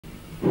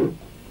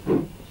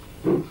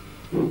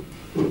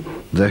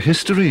The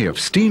history of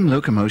steam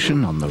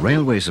locomotion on the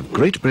railways of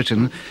Great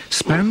Britain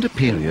spanned a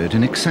period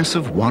in excess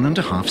of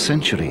 1.5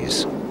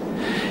 centuries.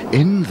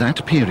 In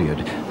that period,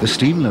 the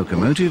steam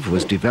locomotive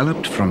was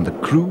developed from the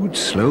crude,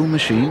 slow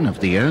machine of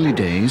the early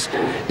days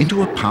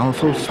into a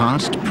powerful,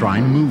 fast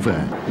prime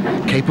mover,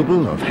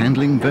 capable of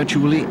handling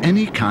virtually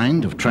any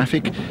kind of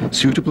traffic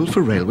suitable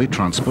for railway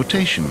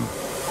transportation.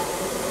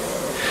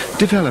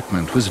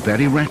 Development was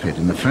very rapid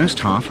in the first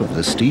half of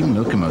the steam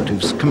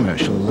locomotive's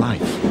commercial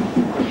life.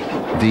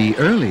 The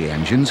early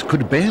engines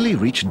could barely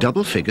reach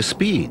double-figure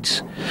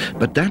speeds,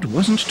 but that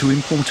wasn't too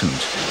important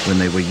when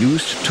they were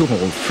used to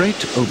haul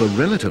freight over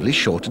relatively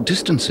short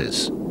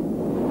distances.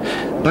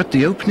 But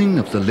the opening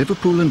of the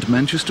Liverpool and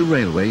Manchester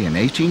Railway in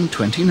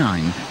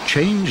 1829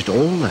 changed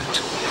all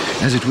that,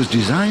 as it was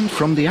designed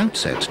from the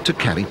outset to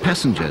carry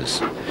passengers,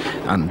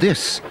 and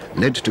this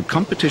led to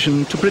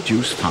competition to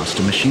produce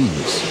faster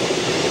machines.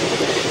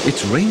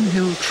 Its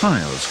Rainhill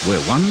trials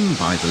were won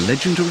by the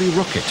legendary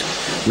Rocket,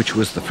 which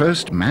was the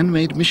first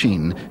man-made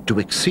machine to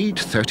exceed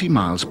 30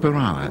 miles per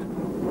hour.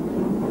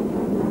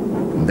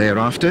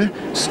 Thereafter,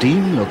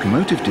 steam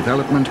locomotive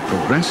development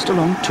progressed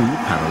along two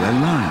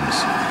parallel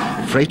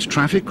lines, freight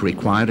traffic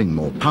requiring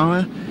more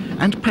power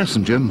and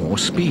passenger more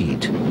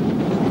speed.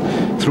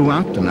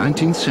 Throughout the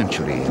 19th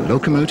century,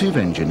 locomotive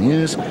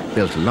engineers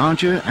built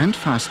larger and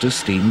faster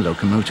steam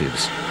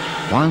locomotives,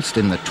 whilst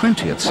in the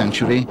 20th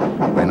century,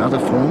 when other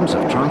forms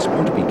of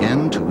transport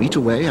began to eat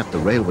away at the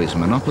railway's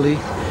monopoly,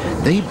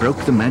 they broke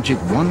the magic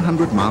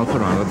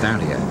 100-mile-per-hour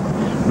barrier,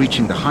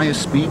 reaching the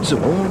highest speeds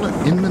of all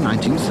in the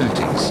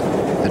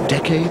 1930s, the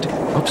decade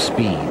of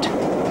speed.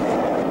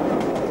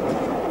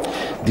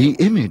 The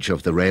image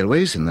of the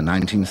railways in the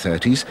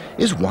 1930s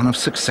is one of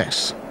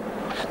success.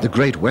 The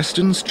Great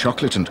Western's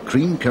chocolate and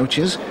cream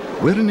coaches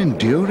were an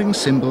enduring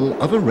symbol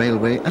of a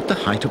railway at the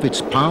height of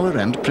its power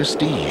and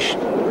prestige.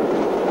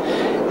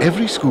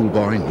 Every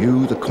schoolboy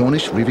knew the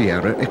Cornish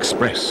Riviera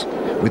Express,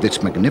 with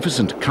its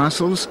magnificent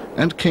castles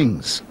and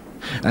kings,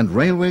 and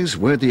railways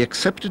were the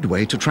accepted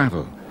way to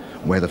travel,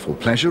 whether for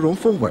pleasure or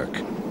for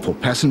work, for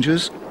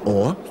passengers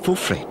or for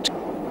freight.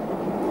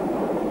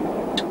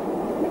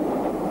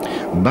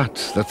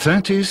 But the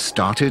 30s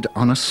started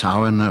on a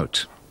sour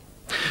note.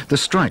 The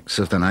strikes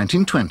of the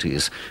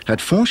 1920s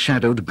had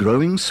foreshadowed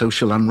growing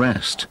social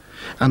unrest,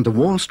 and the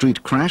Wall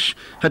Street crash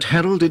had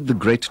heralded the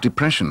Great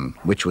Depression,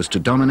 which was to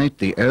dominate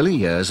the early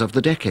years of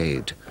the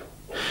decade.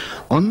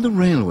 On the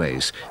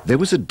railways, there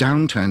was a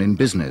downturn in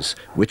business,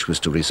 which was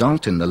to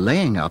result in the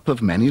laying up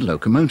of many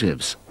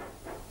locomotives.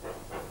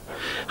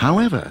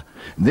 However,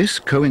 this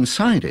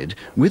coincided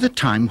with a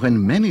time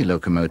when many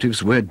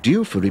locomotives were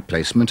due for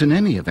replacement in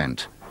any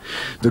event.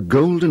 The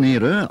golden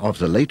era of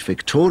the late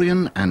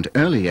Victorian and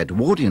early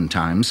Edwardian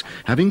times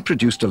having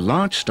produced a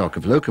large stock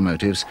of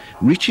locomotives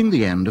reaching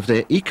the end of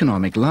their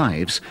economic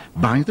lives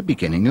by the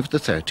beginning of the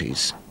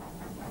 30s.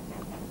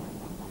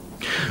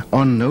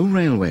 On no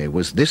railway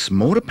was this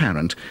more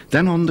apparent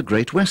than on the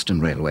Great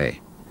Western Railway.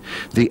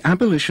 The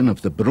abolition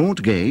of the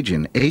broad gauge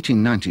in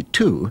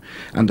 1892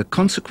 and the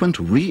consequent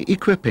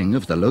re-equipping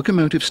of the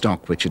locomotive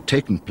stock which had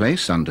taken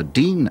place under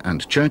Dean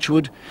and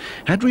Churchwood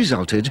had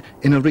resulted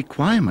in a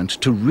requirement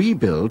to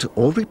rebuild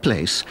or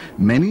replace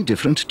many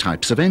different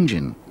types of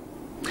engine.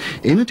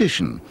 In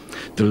addition,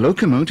 the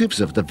locomotives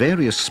of the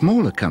various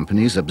smaller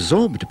companies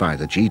absorbed by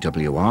the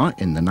GWR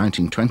in the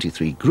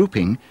 1923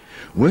 grouping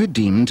were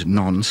deemed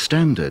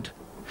non-standard,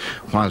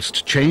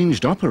 whilst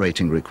changed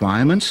operating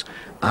requirements,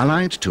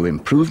 allied to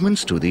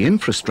improvements to the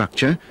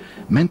infrastructure,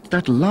 meant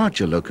that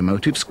larger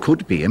locomotives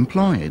could be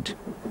employed.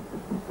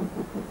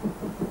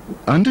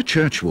 Under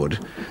Churchwood,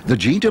 the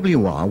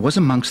GWR was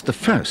amongst the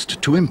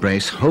first to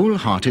embrace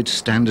wholehearted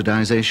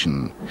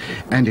standardization,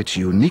 and its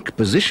unique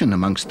position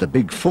amongst the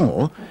Big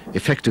Four,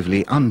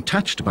 effectively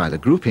untouched by the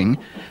grouping,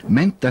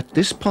 meant that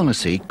this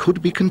policy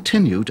could be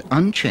continued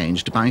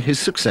unchanged by his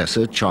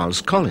successor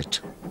Charles Collett.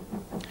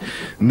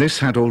 This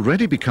had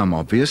already become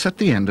obvious at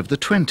the end of the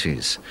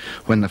 20s,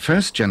 when the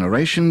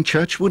first-generation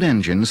Churchwood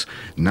engines,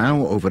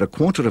 now over a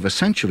quarter of a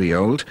century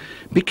old,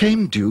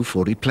 became due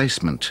for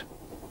replacement.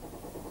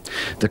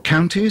 The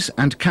counties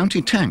and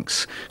county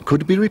tanks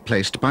could be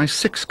replaced by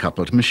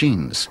 6-coupled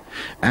machines,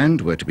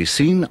 and were to be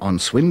seen on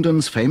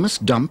Swindon's famous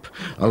dump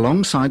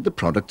alongside the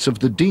products of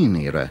the Dean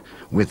era,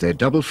 with their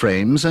double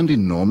frames and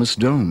enormous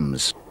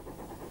domes.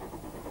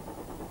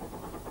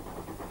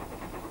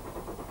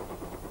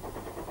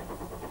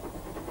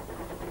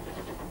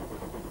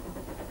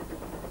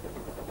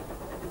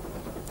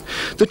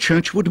 The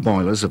Churchwood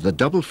boilers of the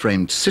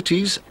double-framed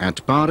Cities,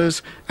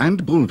 Atbaras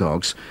and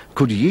Bulldogs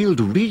could yield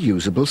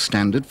reusable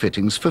standard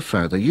fittings for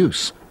further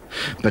use,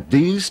 but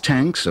these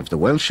tanks of the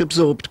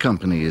Welsh-absorbed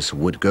companies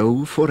would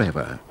go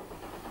forever.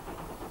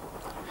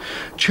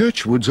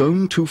 Churchwood's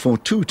own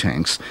 242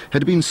 tanks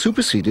had been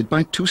superseded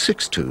by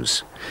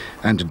 262s,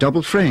 and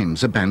double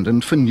frames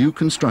abandoned for new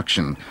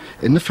construction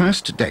in the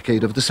first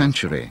decade of the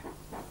century.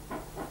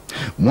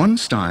 One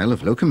style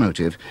of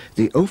locomotive,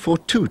 the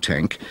 042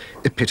 tank,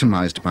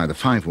 epitomized by the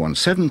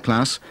 517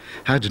 class,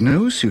 had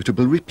no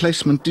suitable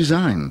replacement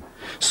design,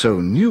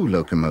 so new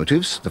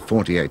locomotives, the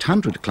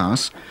 4800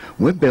 class,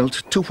 were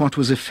built to what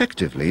was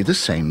effectively the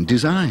same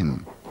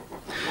design.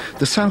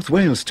 The South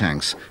Wales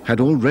tanks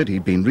had already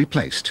been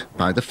replaced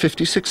by the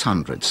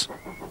 5600s.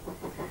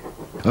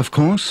 Of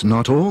course,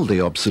 not all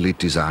the obsolete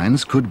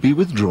designs could be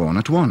withdrawn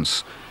at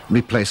once,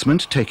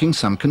 replacement taking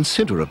some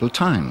considerable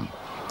time.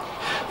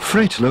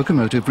 Freight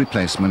locomotive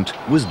replacement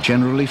was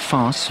generally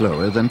far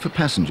slower than for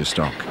passenger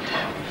stock.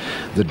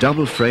 The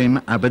double-frame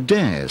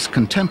Aberdares,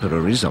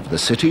 contemporaries of the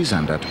cities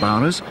and at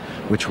boroughs,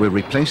 which were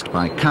replaced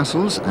by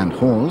castles and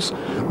halls,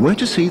 were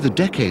to see the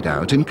decade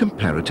out in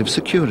comparative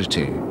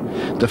security,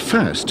 the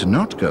first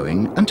not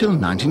going until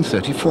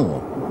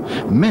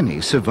 1934,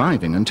 many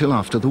surviving until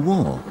after the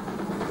war.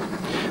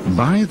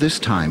 By this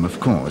time, of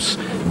course,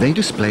 they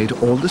displayed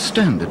all the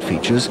standard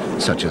features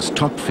such as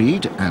top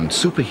feed and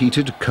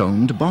superheated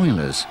coned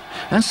boilers,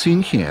 as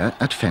seen here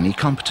at Fenny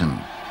Compton.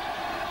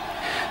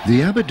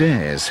 The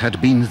Aberdares had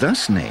been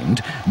thus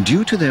named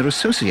due to their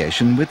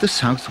association with the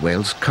South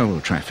Wales coal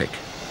traffic.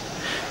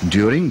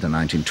 During the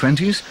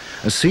 1920s,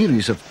 a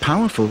series of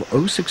powerful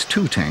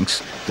 062 tanks,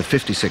 the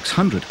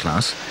 5600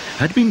 class,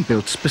 had been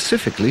built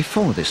specifically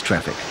for this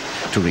traffic,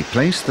 to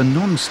replace the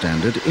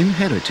non-standard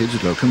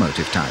inherited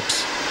locomotive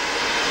types.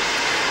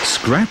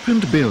 Scrap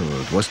and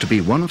build was to be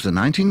one of the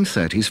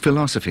 1930s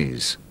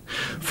philosophies.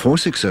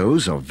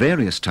 460s of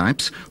various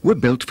types were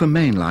built for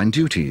mainline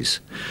duties,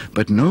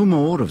 but no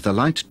more of the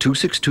light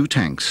 262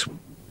 tanks.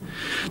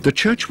 The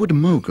Churchwood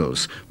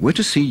Moguls were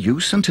to see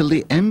use until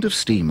the end of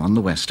steam on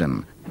the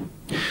Western.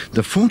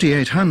 The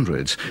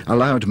 4800s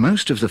allowed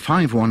most of the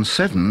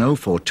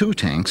 517-042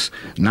 tanks,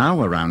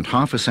 now around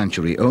half a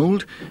century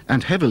old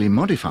and heavily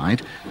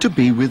modified, to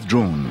be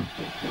withdrawn.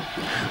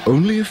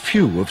 Only a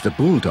few of the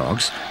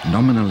bulldogs,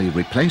 nominally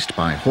replaced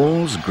by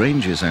halls,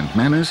 granges and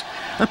manors,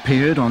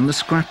 appeared on the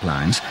scrap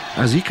lines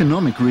as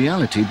economic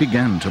reality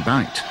began to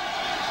bite.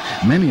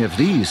 Many of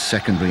these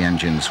secondary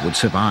engines would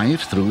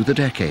survive through the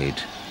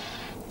decade.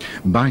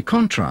 By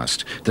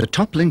contrast, the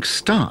top-link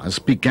stars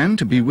began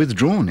to be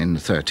withdrawn in the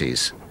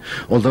 30s,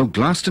 although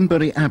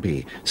Glastonbury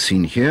Abbey,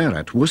 seen here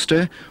at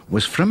Worcester,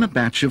 was from a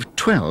batch of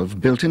 12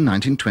 built in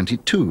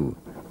 1922.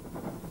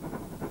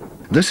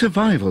 The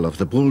survival of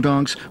the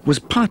bulldogs was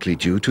partly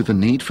due to the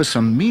need for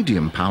some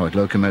medium-powered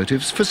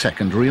locomotives for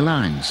secondary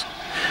lines,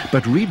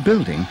 but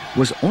rebuilding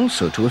was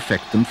also to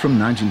affect them from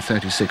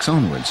 1936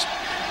 onwards,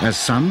 as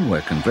some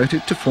were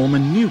converted to form a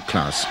new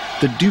class,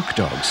 the Duke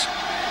Dogs.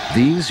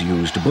 These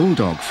used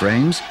bulldog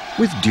frames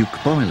with Duke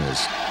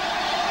boilers.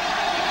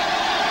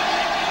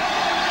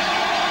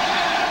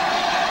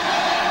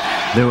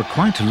 There were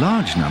quite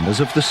large numbers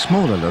of the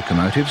smaller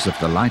locomotives of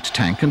the light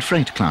tank and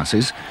freight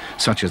classes,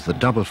 such as the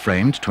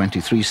double-framed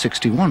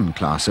 2361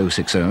 class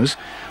 060s,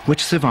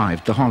 which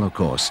survived the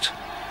Holocaust.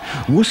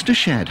 Worcester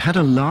Shed had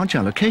a large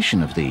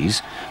allocation of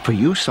these for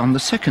use on the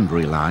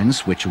secondary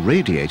lines which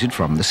radiated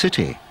from the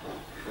city.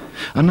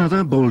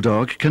 Another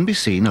bulldog can be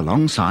seen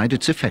alongside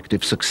its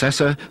effective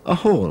successor, a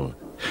Hall,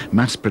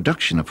 mass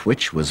production of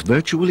which was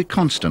virtually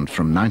constant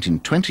from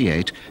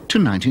 1928 to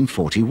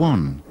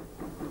 1941.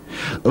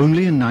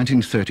 Only in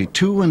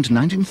 1932 and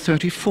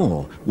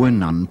 1934 were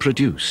none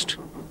produced.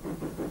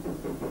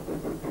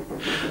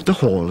 The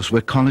Halls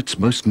were Collett's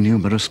most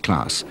numerous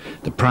class,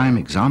 the prime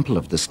example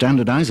of the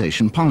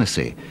standardization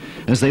policy,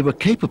 as they were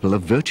capable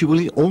of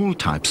virtually all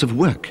types of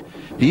work,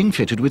 being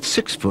fitted with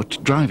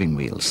 6-foot driving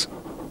wheels.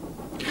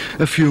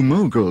 A few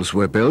Moguls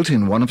were built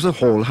in one of the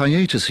Hall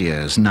hiatus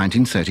years,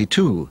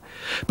 1932,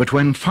 but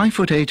when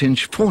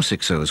 5'8"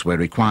 460s were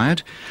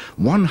required,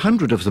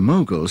 100 of the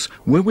Moguls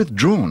were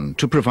withdrawn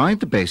to provide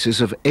the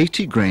basis of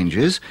 80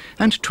 granges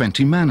and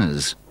 20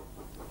 manors.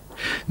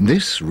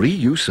 This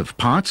reuse of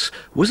parts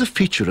was a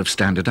feature of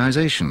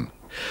standardization,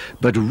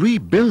 but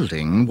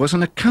rebuilding was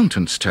an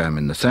accountant's term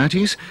in the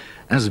 30s,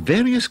 as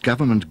various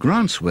government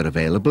grants were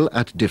available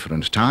at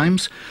different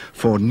times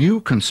for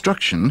new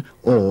construction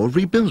or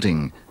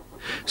rebuilding.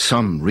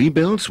 Some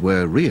rebuilds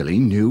were really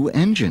new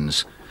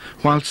engines,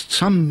 whilst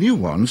some new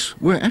ones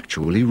were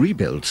actually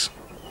rebuilds.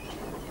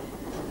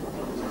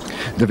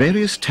 The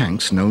various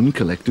tanks known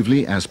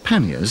collectively as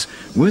panniers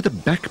were the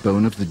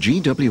backbone of the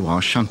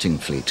GWR shunting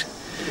fleet,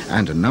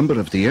 and a number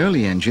of the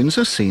early engines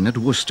are seen at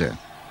Worcester.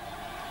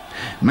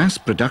 Mass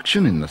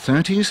production in the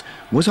 30s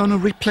was on a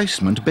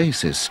replacement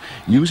basis,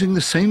 using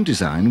the same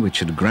design which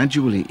had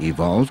gradually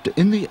evolved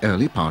in the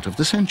early part of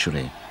the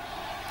century.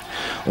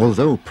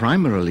 Although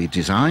primarily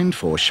designed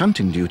for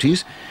shunting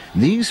duties,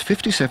 these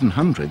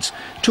 5700s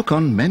took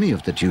on many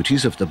of the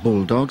duties of the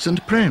Bulldogs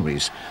and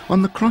Prairies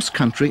on the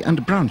cross-country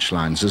and branch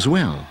lines as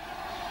well.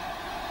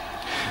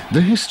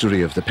 The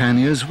history of the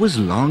panniers was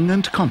long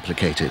and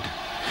complicated.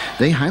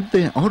 They had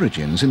their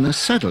origins in the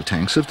saddle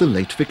tanks of the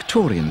late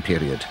Victorian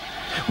period,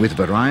 with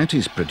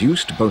varieties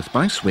produced both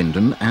by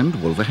Swindon and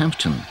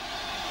Wolverhampton.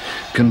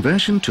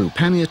 Conversion to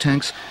pannier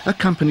tanks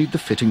accompanied the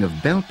fitting of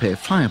Belpaire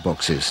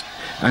fireboxes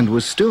and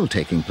was still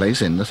taking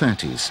place in the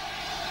 30s.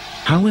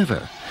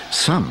 However,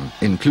 some,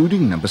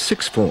 including number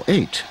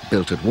 648,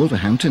 built at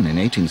Wolverhampton in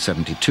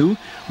 1872,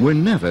 were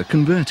never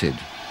converted.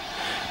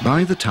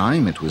 By the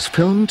time it was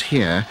filmed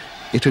here,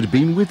 it had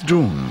been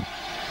withdrawn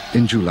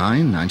in July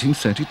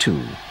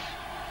 1932.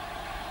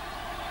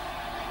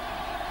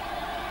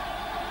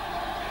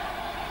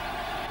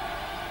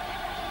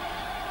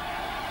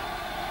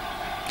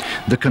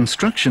 The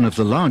construction of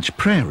the large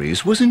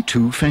prairies was in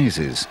two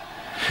phases.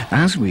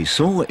 As we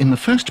saw in the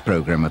first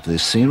programme of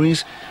this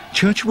series,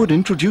 Churchwood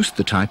introduced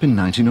the type in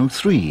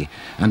 1903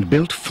 and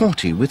built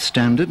 40 with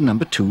standard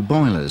number 2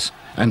 boilers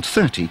and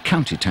 30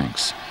 county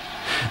tanks.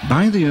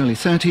 By the early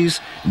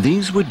 30s,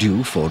 these were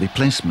due for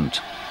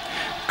replacement.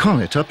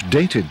 Collett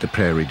updated the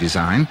prairie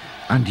design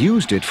and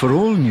used it for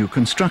all new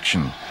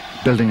construction,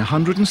 building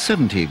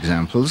 170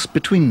 examples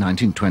between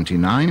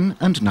 1929 and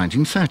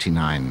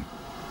 1939.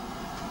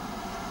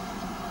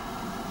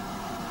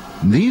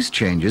 These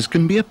changes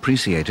can be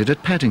appreciated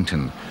at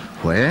Paddington,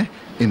 where,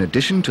 in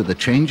addition to the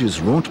changes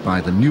wrought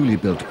by the newly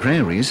built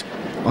prairies,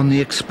 on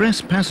the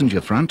express passenger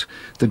front,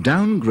 the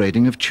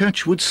downgrading of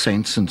Churchwood's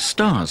Saints and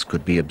Stars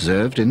could be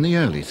observed in the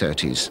early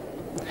 30s.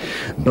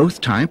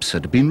 Both types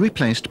had been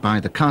replaced by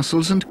the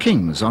Castles and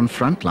Kings on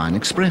frontline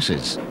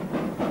expresses.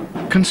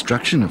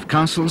 Construction of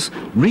Castles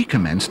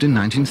recommenced in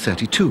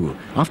 1932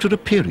 after a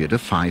period of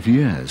 5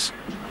 years.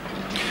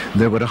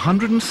 There were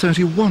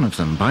 131 of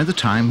them by the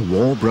time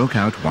war broke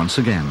out once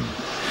again.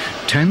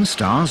 10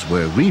 Stars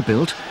were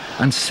rebuilt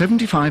and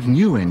 75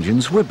 new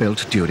engines were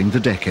built during the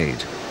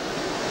decade.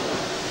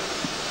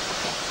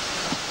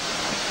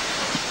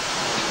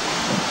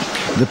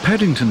 The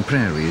Paddington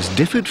Prairies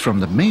differed from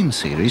the main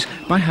series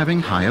by having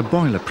higher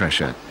boiler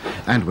pressure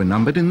and were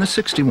numbered in the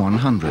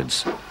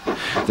 6100s.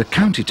 The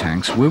county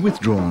tanks were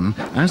withdrawn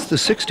as the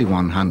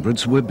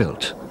 6100s were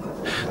built.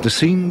 The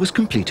scene was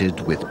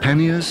completed with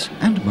panniers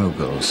and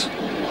moguls.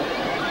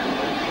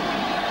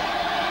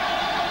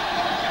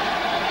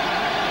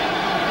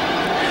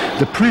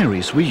 The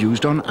prairies were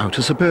used on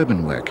outer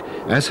suburban work,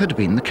 as had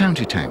been the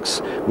county tanks,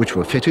 which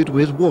were fitted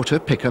with water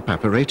pickup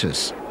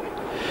apparatus.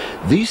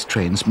 These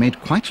trains made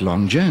quite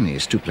long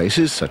journeys to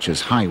places such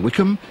as High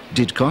Wycombe,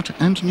 Didcot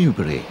and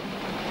Newbury.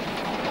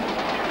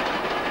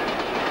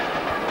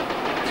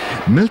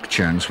 Milk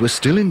churns were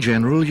still in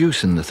general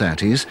use in the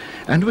 30s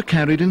and were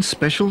carried in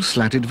special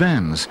slatted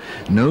vans,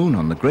 known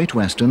on the Great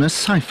Western as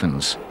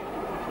siphons.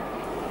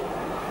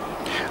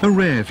 A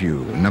rare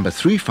view, number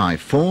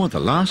 354, the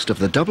last of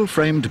the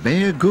double-framed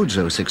Bayer goods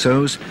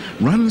 060s,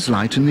 runs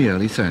light in the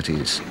early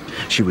 30s.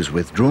 She was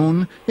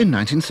withdrawn in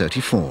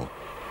 1934.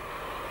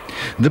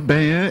 The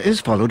Bayer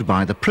is followed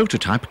by the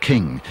prototype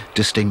King,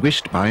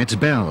 distinguished by its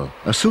bell,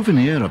 a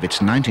souvenir of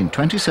its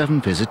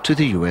 1927 visit to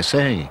the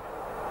USA.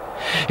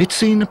 It's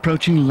seen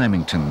approaching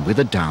Leamington with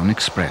a down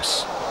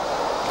express.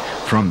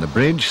 From the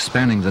bridge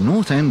spanning the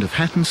north end of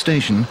Hatton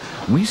Station,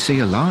 we see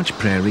a large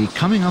prairie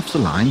coming off the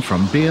line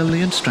from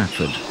Bearley and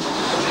Stratford.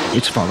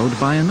 It's followed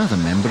by another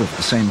member of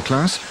the same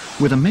class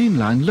with a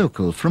mainline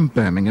local from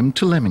Birmingham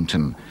to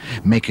Leamington,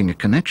 making a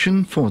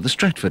connection for the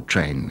Stratford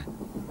train.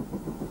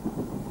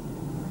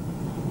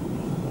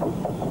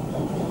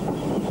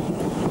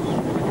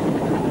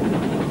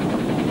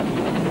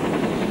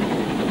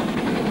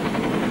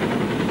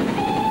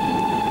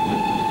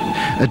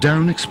 A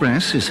down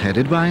express is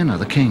headed by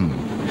another King.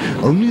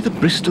 Only the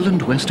Bristol and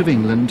West of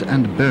England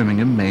and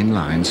Birmingham main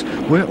lines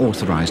were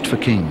authorised for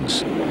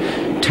Kings,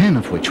 10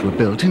 of which were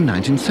built in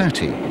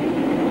 1930.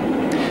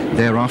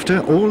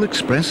 Thereafter, all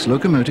express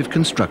locomotive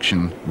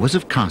construction was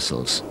of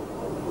castles.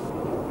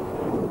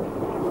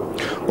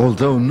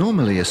 Although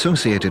normally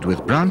associated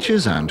with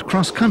branches and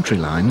cross-country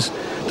lines,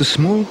 the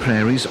small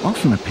prairies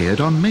often appeared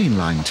on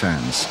mainline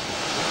turns.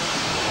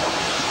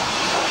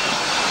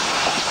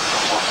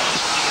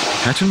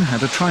 Hatton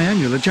had a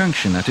triangular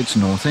junction at its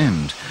north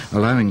end,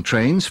 allowing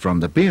trains from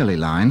the Bearley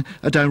line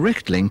a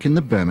direct link in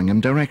the Birmingham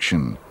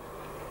direction.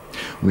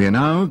 We are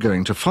now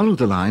going to follow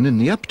the line in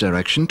the up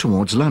direction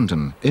towards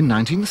London in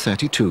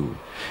 1932,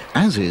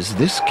 as is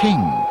this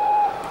King.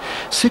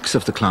 6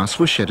 of the class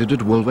were shedded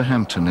at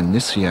Wolverhampton in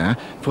this year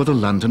for the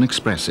London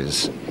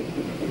expresses.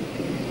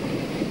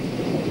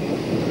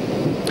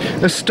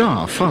 A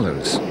star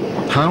follows.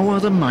 How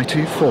are the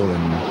mighty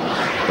fallen?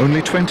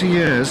 Only 20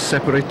 years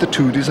separate the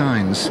two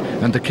designs,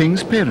 and the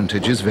King's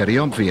parentage is very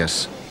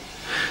obvious.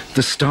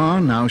 The Star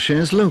now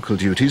shares local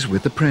duties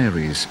with the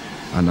prairies,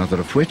 another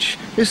of which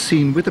is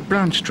seen with the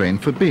branch train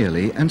for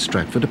Bearley and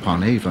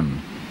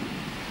Stratford-upon-Avon.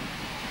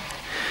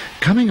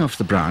 Coming off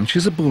the branch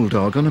is a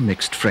Bulldog on a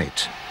mixed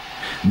freight.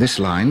 This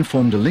line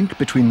formed a link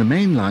between the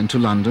main line to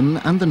London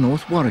and the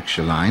North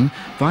Warwickshire line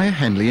via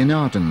Henley in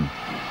Arden.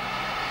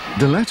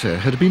 The latter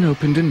had been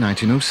opened in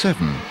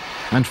 1907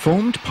 and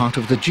formed part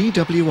of the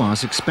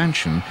GWR's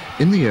expansion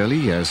in the early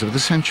years of the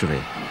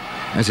century,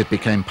 as it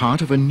became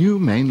part of a new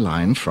main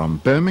line from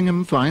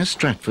Birmingham via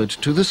Stratford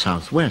to the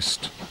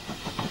southwest.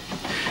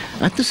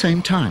 At the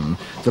same time,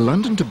 the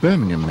London to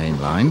Birmingham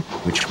main line,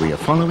 which we are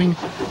following,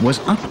 was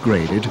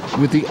upgraded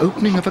with the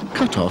opening of a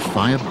cut-off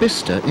via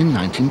Bicester in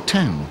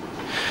 1910,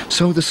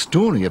 So the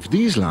story of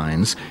these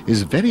lines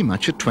is very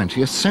much a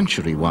 20th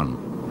century one.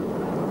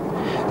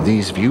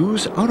 These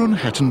views are on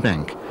Hatton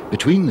Bank,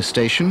 between the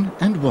station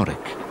and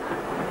Warwick.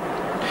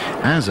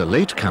 As a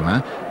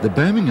latecomer, the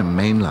Birmingham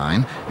Main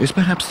Line is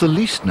perhaps the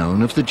least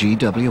known of the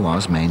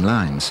GWR's main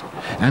lines,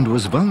 and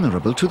was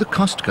vulnerable to the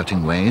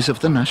cost-cutting ways of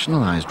the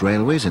nationalised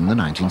railways in the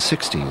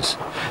 1960s,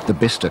 the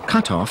Bicester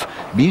cut-off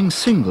being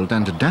singled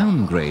and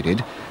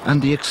downgraded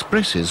and the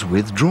expresses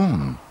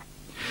withdrawn.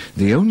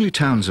 The only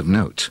towns of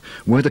note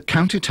were the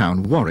county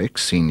town Warwick,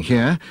 seen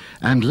here,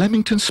 and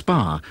Leamington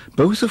Spa,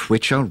 both of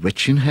which are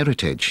rich in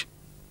heritage.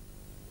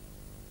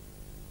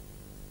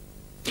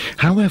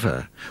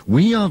 However,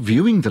 we are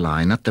viewing the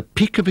line at the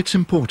peak of its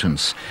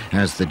importance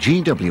as the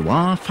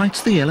GWR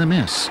fights the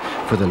LMS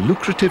for the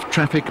lucrative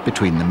traffic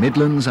between the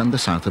Midlands and the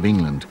south of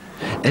England,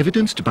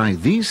 evidenced by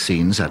these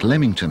scenes at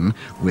Leamington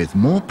with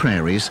more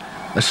prairies,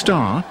 a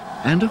star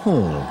and a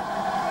hall.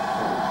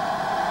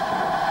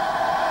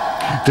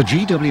 The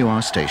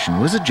GWR station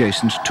was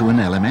adjacent to an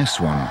LMS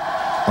one,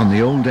 on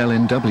the old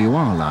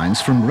LNWR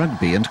lines from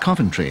Rugby and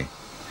Coventry.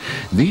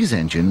 These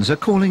engines are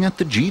calling at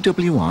the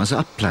GWR's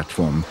up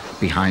platform,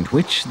 behind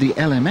which the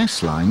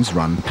LMS lines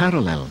run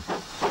parallel.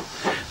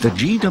 The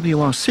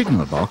GWR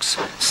signal box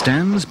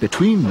stands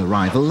between the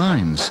rival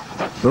lines,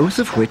 both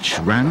of which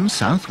ran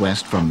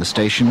southwest from the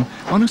station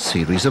on a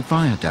series of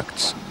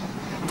viaducts.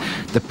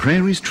 The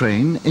Prairies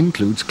train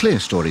includes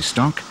clear-story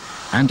stock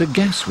and a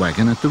gas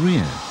wagon at the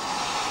rear.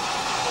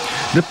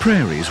 The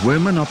Prairies were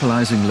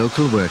monopolising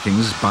local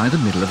workings by the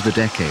middle of the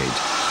decade.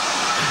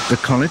 The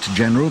Collet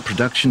general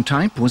production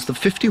type was the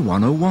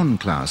 5101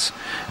 class,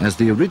 as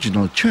the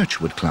original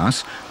Churchwood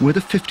class were the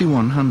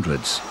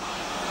 5100s.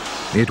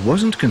 It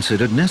wasn't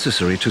considered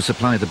necessary to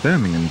supply the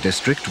Birmingham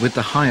district with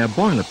the higher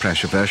boiler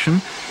pressure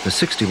version, the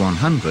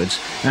 6100s,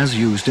 as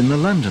used in the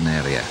London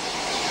area.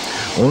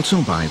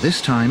 Also by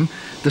this time,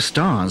 the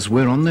Stars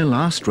were on their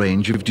last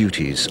range of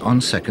duties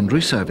on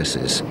secondary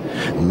services,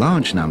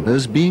 large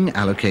numbers being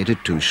allocated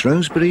to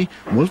Shrewsbury,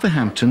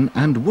 Wolverhampton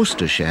and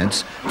Worcester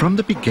sheds from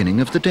the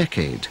beginning of the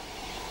decade.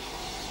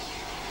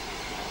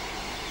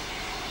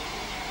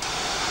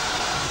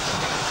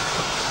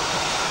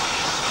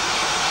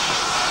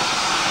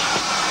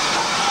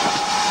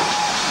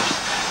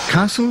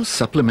 Castles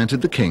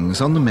supplemented the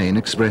Kings on the main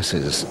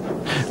expresses.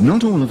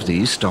 Not all of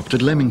these stopped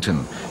at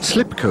Leamington,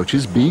 slip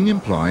coaches being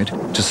employed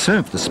to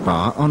serve the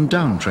Spa on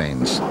down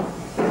trains.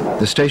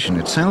 The station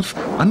itself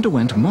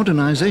underwent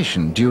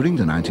modernisation during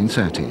the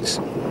 1930s.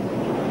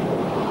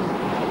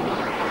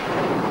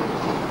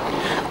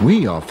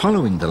 We are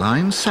following the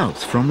line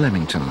south from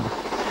Leamington.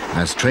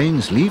 As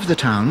trains leave the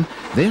town,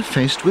 they're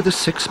faced with a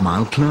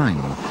 6-mile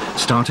climb,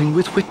 starting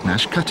with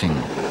Whitnash Cutting.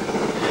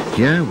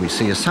 Here we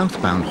see a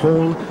southbound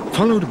haul,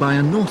 followed by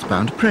a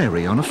northbound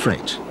prairie on a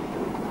freight.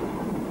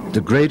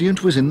 The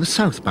gradient was in the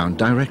southbound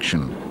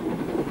direction.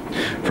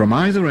 From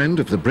either end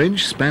of the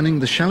bridge spanning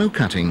the shallow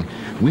cutting,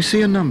 we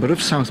see a number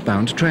of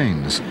southbound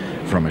trains,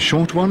 from a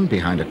short one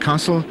behind a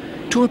castle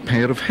to a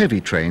pair of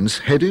heavy trains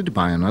headed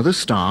by another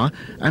Star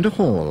and a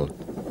haul.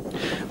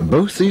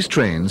 Both these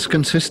trains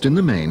consist in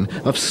the main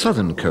of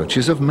southern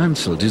coaches of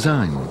Mansell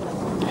design.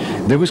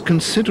 There was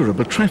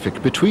considerable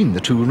traffic between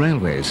the two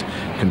railways,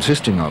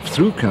 consisting of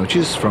through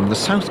coaches from the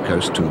south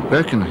coast to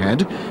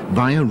Birkenhead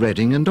via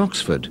Reading and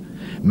Oxford,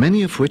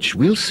 many of which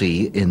we'll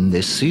see in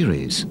this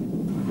series.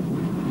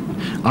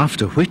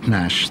 After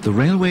Whitnash, the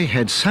railway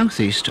heads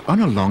southeast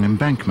on a long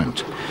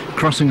embankment,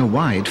 crossing a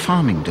wide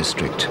farming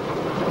district.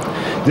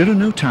 There are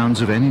no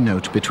towns of any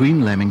note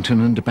between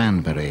Leamington and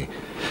Banbury,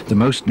 the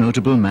most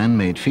notable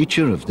man-made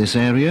feature of this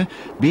area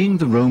being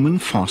the Roman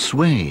Fosse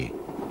Way.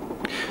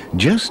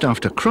 Just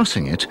after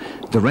crossing it,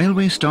 the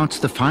railway starts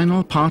the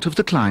final part of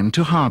the climb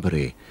to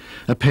Harbury,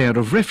 a pair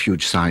of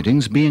refuge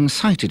sidings being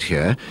sited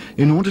here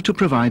in order to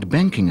provide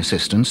banking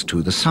assistance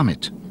to the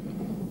summit.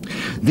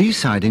 These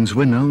sidings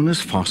were known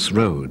as Fosse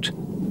Road.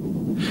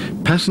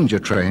 Passenger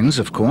trains,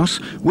 of course,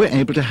 were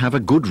able to have a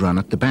good run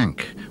at the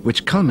bank,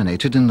 which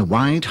culminated in the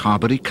wide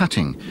Harbury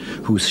cutting,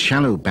 whose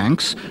shallow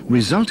banks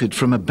resulted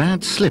from a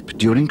bad slip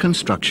during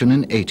construction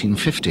in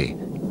 1850.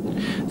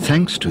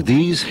 Thanks to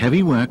these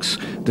heavy works,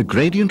 the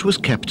gradient was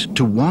kept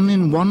to 1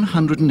 in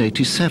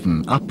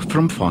 187 up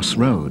from Fosse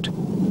Road.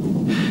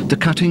 The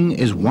cutting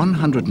is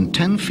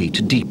 110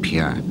 feet deep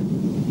here.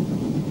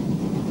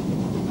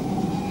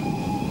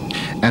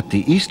 At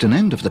the eastern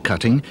end of the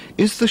cutting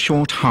is the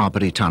short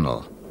Harbury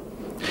Tunnel.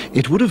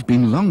 It would have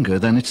been longer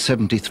than its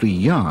 73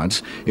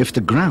 yards if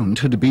the ground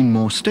had been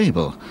more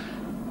stable.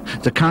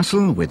 The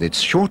castle, with its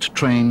short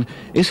train,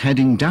 is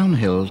heading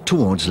downhill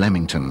towards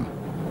Leamington.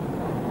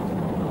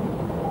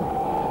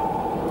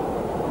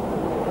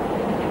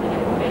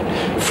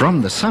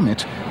 From the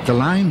summit, the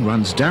line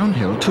runs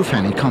downhill to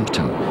Fanny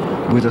Compton,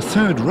 with a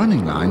third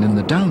running line in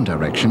the down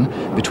direction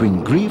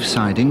between Grieve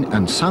Siding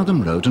and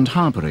Southam Road and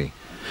Harbury,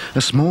 a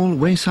small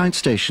wayside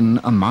station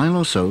a mile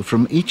or so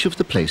from each of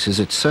the places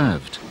it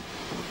served.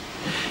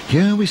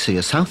 Here we see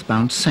a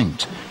southbound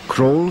Saint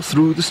crawl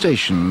through the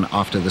station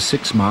after the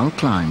 6-mile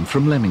climb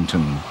from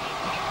Leamington.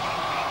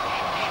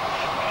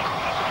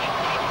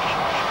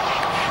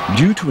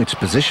 Due to its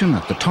position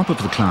at the top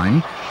of the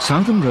climb,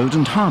 Southern Road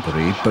and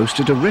Harbury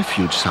boasted a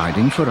refuge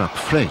siding for up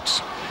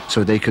freights,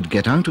 so they could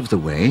get out of the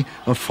way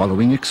of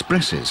following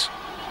expresses.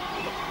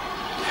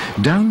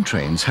 Down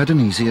trains had an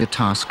easier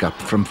task up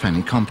from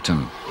Fanny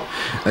Compton.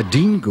 A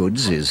Dean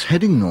Goods is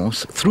heading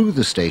north through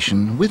the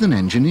station with an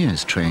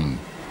engineer's train.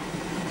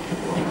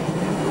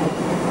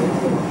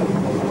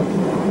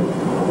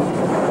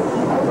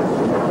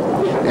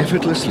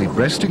 Effortlessly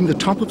breasting the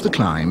top of the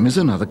climb is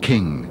another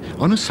king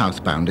on a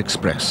southbound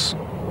express.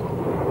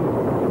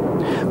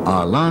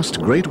 Our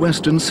last Great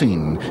Western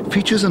scene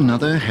features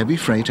another heavy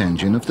freight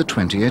engine of the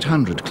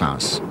 2800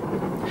 class.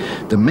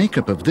 The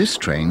makeup of this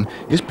train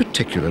is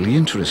particularly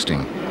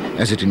interesting,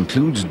 as it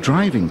includes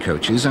driving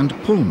coaches and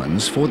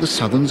pullmans for the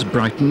Southern's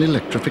Brighton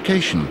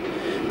electrification,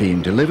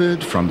 being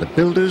delivered from the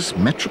builder's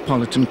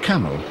Metropolitan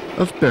Camel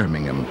of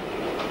Birmingham.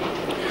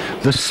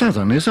 The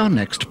Southern is our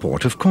next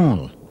port of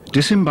call,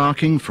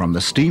 disembarking from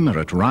the steamer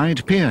at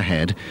Ryde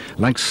Pierhead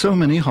like so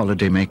many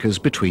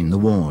holidaymakers between the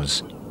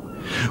wars.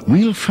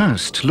 We'll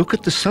first look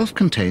at the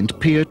self-contained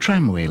pier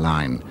tramway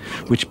line,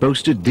 which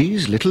boasted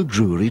these little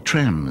Drury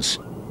trams.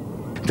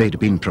 They'd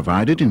been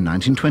provided in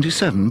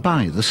 1927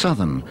 by the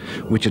Southern,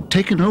 which had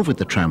taken over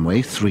the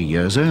tramway 3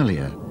 years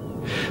earlier.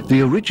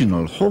 The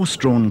original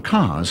horse-drawn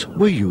cars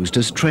were used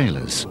as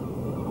trailers.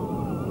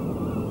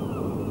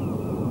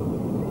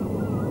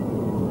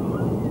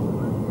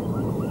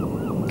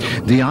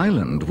 The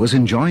island was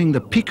enjoying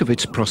the peak of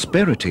its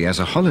prosperity as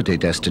a holiday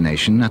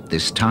destination at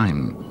this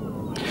time.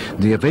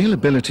 The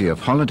availability of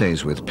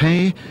holidays with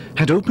pay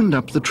had opened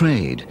up the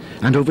trade,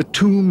 and over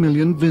 2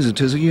 million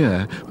visitors a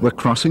year were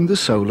crossing the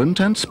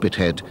Solent and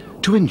Spithead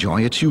to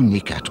enjoy its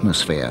unique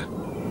atmosphere.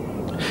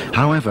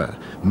 However,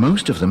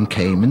 most of them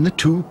came in the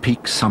 2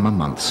 peak summer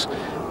months,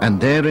 and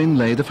therein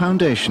lay the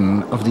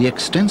foundation of the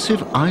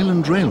extensive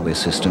island railway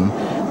system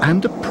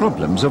and the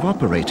problems of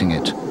operating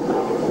it.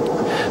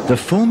 The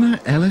former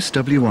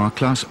LSWR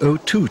Class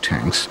 02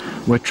 tanks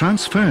were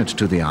transferred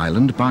to the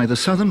island by the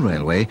Southern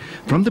Railway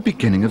from the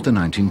beginning of the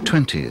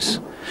 1920s,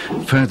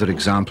 further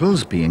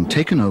examples being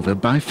taken over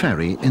by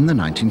ferry in the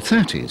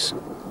 1930s.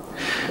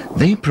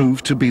 They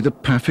proved to be the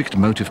perfect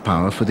motive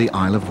power for the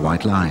Isle of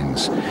Wight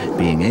lines,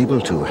 being able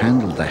to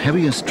handle the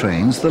heaviest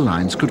trains the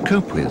lines could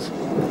cope with.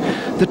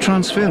 The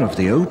transfer of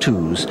the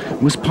O2s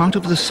was part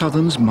of the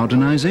Southern's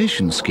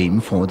modernisation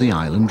scheme for the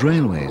island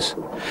railways,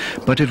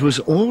 but it was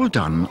all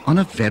done on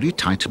a very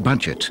tight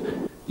budget,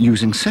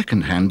 using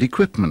second-hand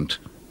equipment.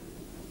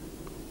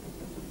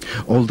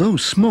 Although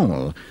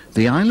small,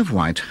 the Isle of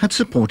Wight had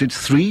supported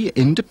 3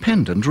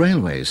 independent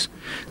railways: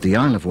 the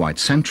Isle of Wight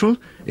Central,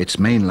 its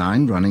main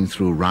line running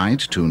through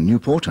Ryde to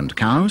Newport and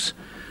Cowes,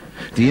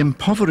 the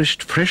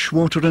impoverished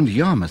Freshwater and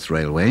Yarmouth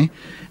Railway,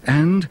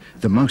 and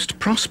the most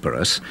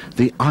prosperous,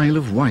 the Isle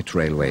of Wight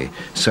Railway,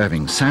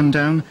 serving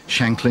Sandown,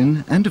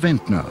 Shanklin and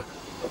Ventnor.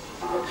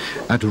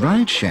 At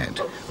Ryde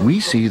Shed, we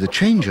see the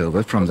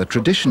changeover from the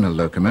traditional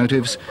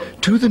locomotives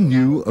to the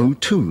new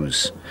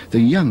O2s,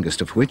 the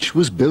youngest of which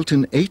was built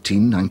in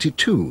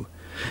 1892,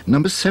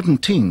 number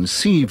 17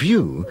 Sea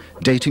View,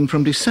 dating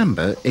from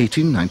December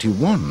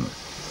 1891.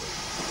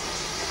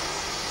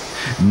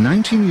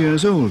 19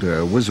 years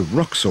older was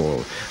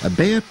Roxall, a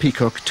Bayer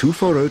Peacock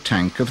 240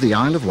 tank of the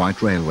Isle of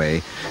Wight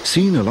Railway,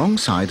 seen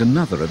alongside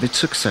another of its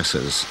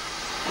successors.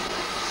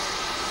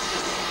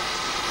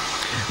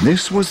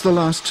 This was the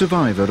last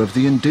survivor of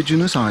the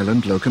indigenous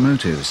island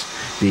locomotives,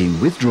 being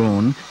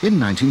withdrawn in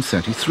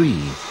 1933.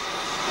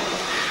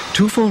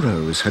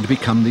 240s had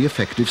become the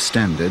effective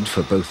standard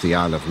for both the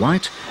Isle of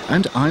Wight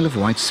and Isle of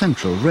Wight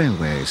Central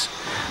railways,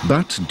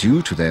 but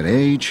due to their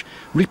age,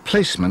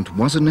 replacement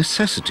was a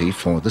necessity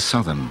for the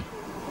Southern.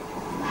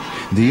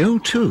 The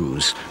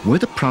O2s were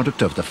the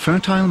product of the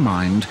fertile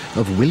mind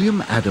of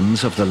William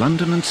Adams of the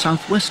London and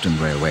South Western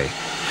Railway,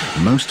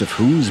 most of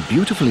whose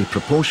beautifully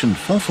proportioned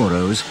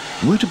 440s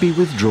were to be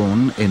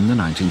withdrawn in the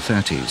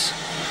 1930s.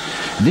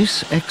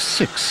 This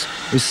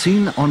X6 is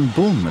seen on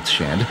Bournemouth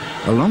Shed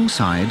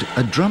alongside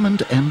a Drummond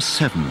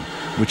M7,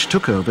 which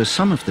took over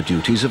some of the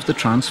duties of the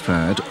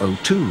transferred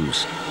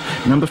O2s,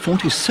 number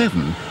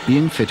 47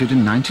 being fitted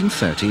in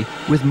 1930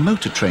 with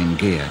motor train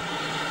gear.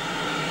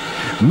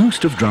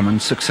 Most of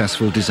Drummond's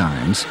successful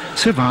designs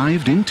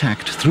survived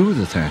intact through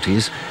the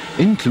 30s,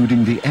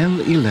 including the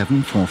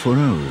L11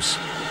 440s.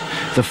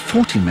 The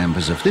 40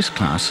 members of this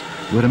class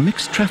were a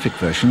mixed traffic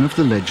version of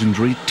the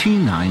legendary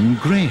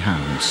T9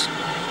 Greyhounds.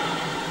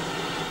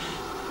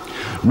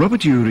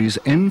 Robert Urie's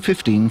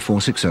N15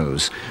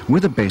 460s were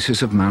the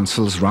basis of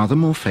Mansell's rather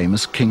more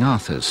famous King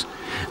Arthur's,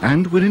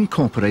 and were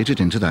incorporated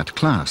into that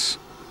class.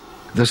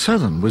 The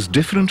Southern was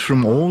different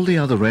from all the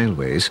other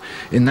railways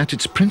in that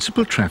its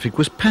principal traffic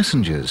was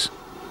passengers.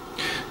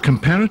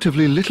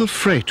 Comparatively little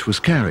freight was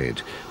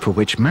carried, for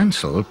which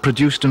Mansell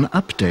produced an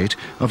update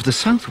of the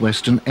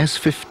Southwestern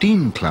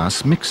S15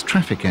 class mixed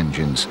traffic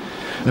engines,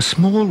 a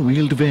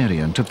small-wheeled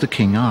variant of the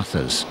King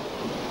Arthur's.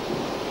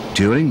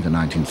 During the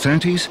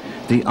 1930s,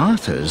 the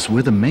Arthurs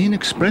were the main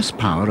express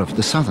power of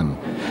the Southern,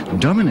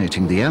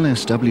 dominating the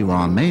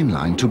LSWR main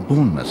line to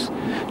Bournemouth,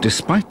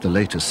 despite the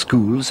latest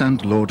schools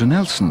and Lord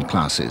Nelson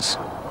classes.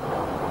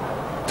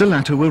 The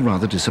latter were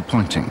rather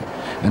disappointing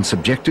and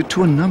subjected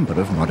to a number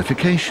of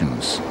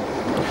modifications.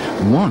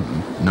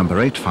 One, number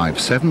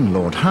 857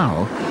 Lord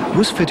Howe,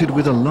 was fitted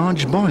with a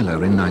large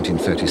boiler in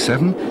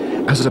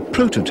 1937 as a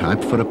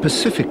prototype for a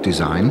Pacific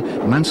design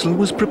Mansell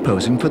was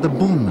proposing for the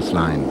Bournemouth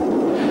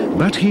line.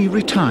 But he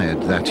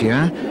retired that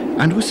year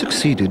and was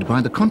succeeded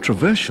by the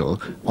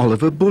controversial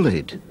Oliver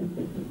Bulleid.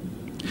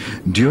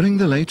 During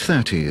the late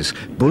 30s,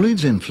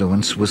 Bulleid's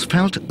influence was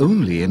felt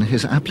only in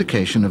his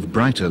application of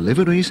brighter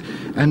liveries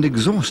and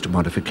exhaust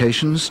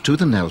modifications to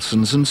the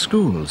Nelsons and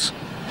schools.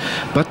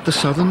 But the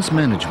Southern's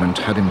management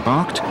had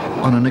embarked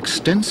on an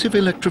extensive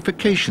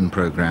electrification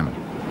program,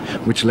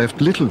 which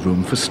left little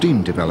room for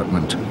steam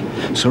development,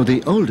 so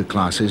the older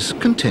classes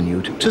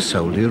continued to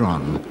soldier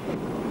on.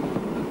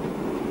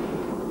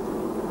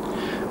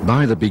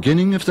 By the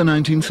beginning of the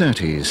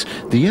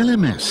 1930s, the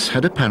LMS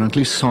had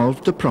apparently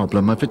solved the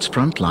problem of its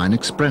frontline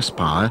express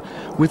power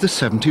with the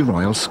 70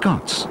 Royal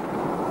Scots.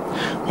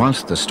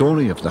 Whilst the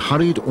story of the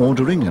hurried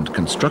ordering and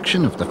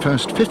construction of the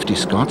first 50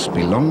 Scots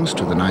belongs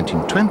to the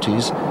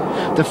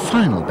 1920s, the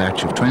final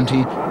batch of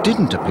 20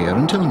 didn't appear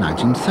until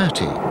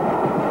 1930.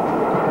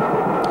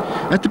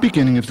 At the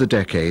beginning of the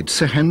decade,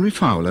 Sir Henry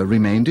Fowler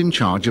remained in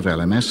charge of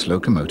LMS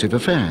locomotive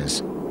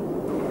affairs.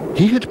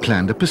 He had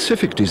planned a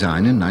Pacific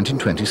design in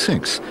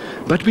 1926,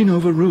 but been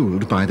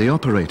overruled by the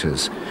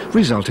operators,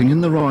 resulting in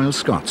the Royal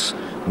Scots,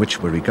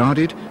 which were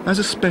regarded as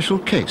a special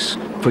case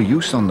for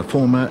use on the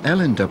former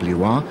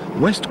LNWR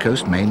West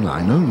Coast Main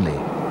Line only.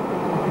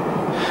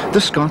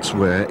 The Scots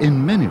were,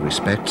 in many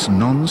respects,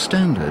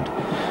 non-standard,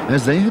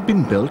 as they had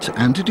been built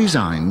and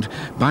designed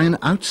by an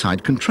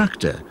outside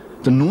contractor,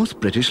 the North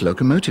British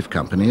Locomotive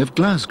Company of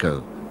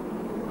Glasgow.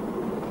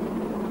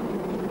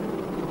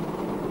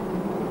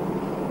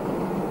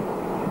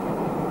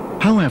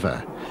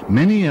 However,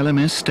 many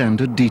LMS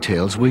standard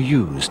details were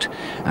used,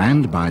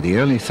 and by the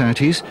early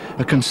 30s,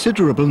 a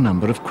considerable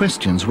number of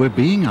questions were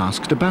being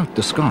asked about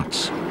the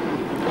Scots.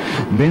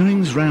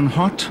 Bearings ran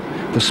hot,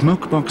 the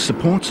smoke box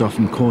supports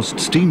often caused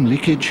steam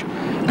leakage,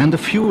 and the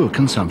fuel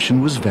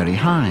consumption was very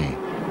high.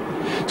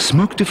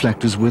 Smoke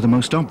deflectors were the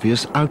most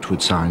obvious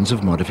outward signs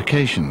of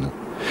modification,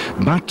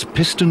 but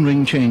piston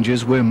ring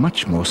changes were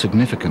much more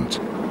significant.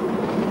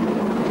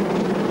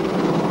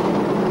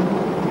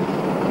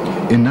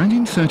 In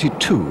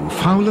 1932,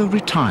 Fowler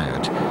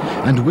retired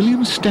and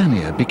William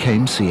Stanier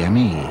became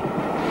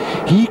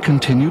CME. He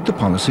continued the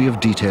policy of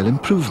detail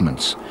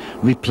improvements,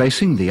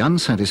 replacing the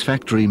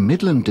unsatisfactory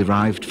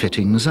Midland-derived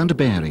fittings and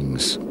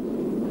bearings.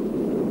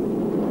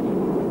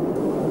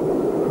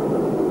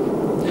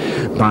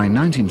 By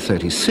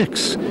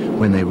 1936,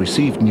 when they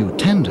received new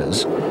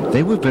tenders,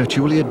 they were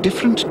virtually a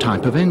different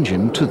type of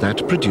engine to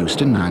that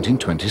produced in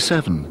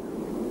 1927.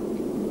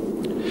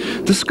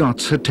 The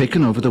Scots had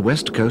taken over the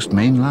West Coast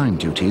Main Line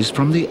duties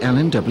from the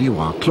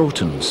LNWR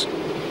Claughtons.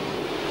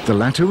 The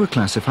latter were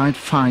classified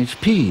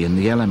 5P in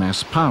the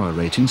LMS power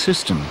rating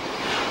system,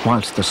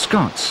 whilst the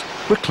Scots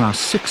were class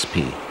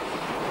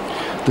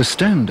 6P. The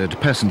standard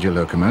passenger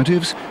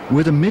locomotives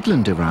were the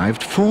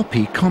Midland-derived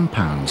 4P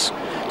compounds,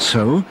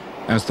 so,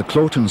 as the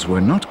Claughtons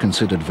were not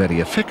considered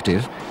very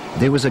effective,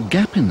 there was a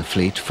gap in the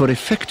fleet for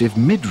effective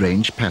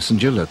mid-range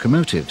passenger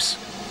locomotives.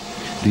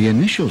 The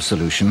initial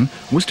solution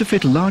was to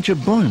fit larger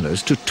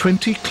boilers to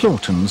 20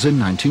 Claughtons in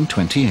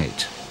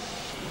 1928.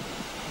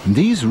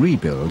 These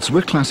rebuilds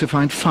were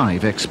classified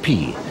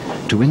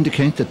 5XP to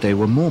indicate that they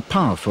were more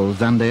powerful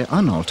than their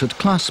unaltered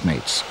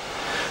classmates,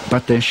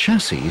 but their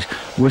chassis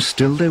were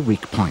still their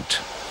weak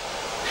point.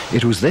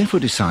 It was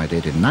therefore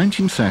decided in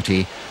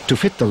 1930 to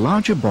fit the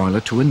larger boiler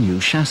to a new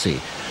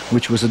chassis,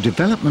 which was a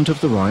development of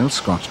the Royal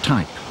Scot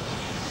type.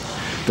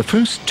 The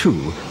first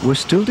two were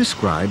still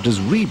described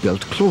as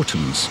rebuilt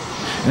Claughtons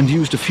and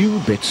used a few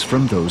bits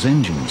from those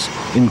engines,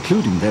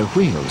 including their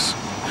wheels,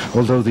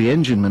 although the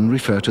enginemen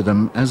refer to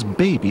them as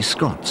baby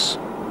Scots.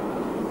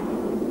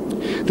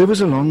 There was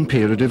a long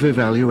period of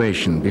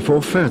evaluation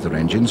before further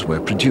engines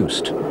were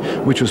produced,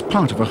 which was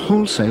part of a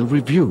wholesale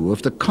review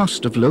of the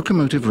cost of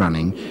locomotive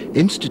running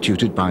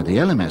instituted by the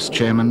LMS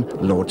chairman,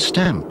 Lord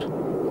Stamp.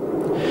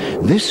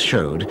 This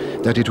showed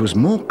that it was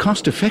more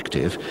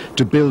cost-effective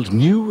to build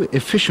new,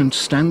 efficient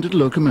standard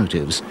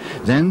locomotives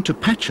than to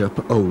patch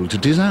up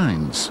old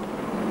designs.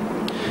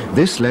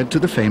 This led to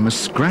the famous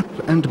scrap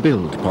and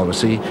build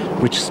policy,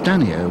 which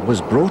Stanier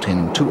was brought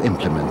in to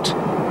implement.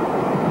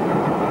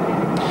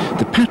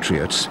 The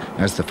Patriots,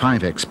 as the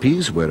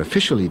 5XPs were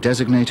officially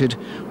designated,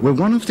 were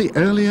one of the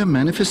earlier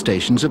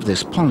manifestations of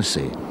this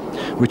policy,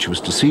 which was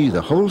to see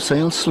the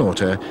wholesale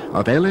slaughter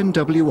of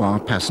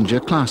LNWR passenger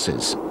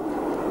classes.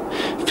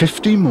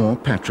 50 more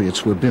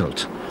Patriots were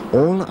built,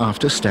 all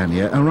after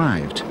Stanier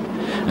arrived,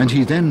 and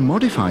he then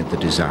modified the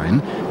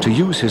design to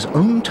use his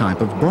own type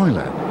of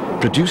boiler,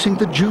 producing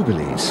the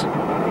Jubilees.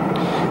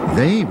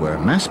 They were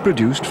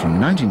mass-produced from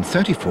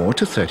 1934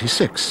 to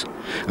 36,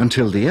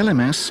 until the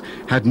LMS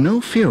had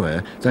no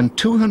fewer than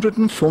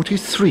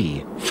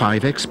 243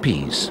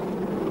 5XPs.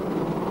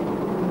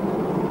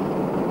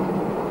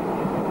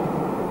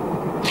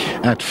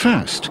 At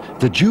first,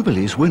 the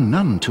Jubilees were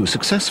none too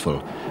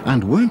successful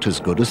and weren't as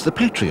good as the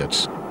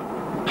Patriots.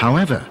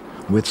 However,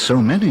 with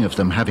so many of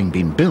them having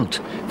been built,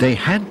 they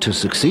had to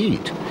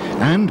succeed,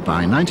 and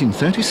by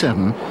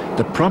 1937,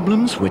 the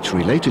problems which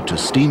related to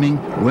steaming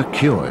were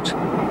cured.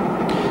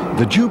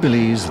 The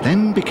Jubilees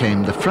then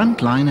became the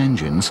front-line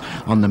engines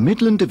on the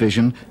Midland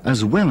Division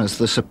as well as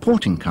the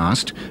supporting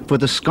cast for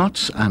the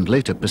Scots and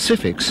later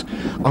Pacifics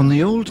on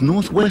the old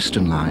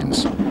Northwestern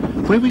lines,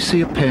 where we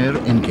see a pair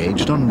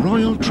engaged on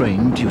Royal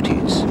Train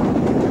duties.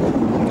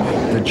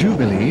 The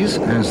Jubilees,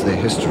 as their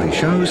history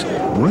shows,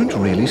 weren't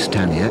really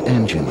Stanier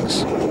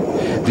engines.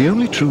 The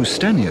only true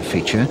Stanier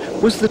feature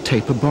was the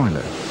taper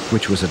boiler,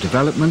 which was a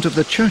development of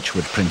the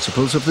Churchward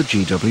principles of the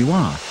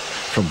GWR,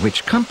 from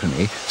which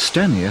company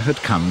Stanier had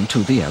come to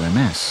the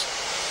LMS.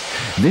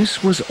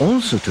 This was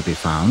also to be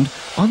found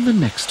on the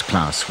next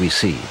class we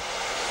see.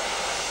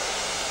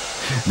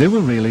 There were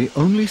really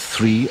only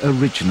 3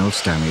 original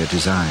Stanier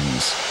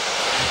designs.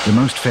 The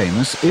most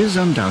famous is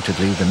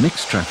undoubtedly the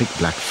mixed-traffic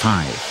Black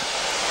 5.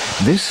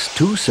 This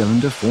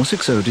two-cylinder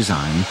 460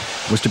 design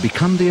was to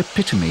become the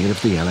epitome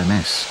of the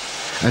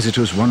LMS, as it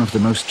was one of the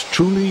most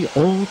truly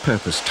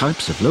all-purpose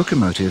types of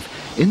locomotive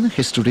in the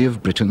history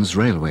of Britain's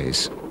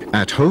railways.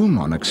 At home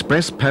on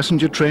express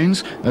passenger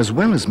trains, as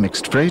well as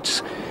mixed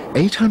freights,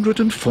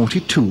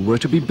 842 were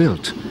to be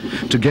built,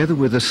 together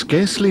with the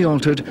scarcely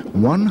altered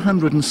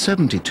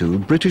 172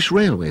 British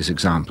Railways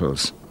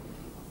examples.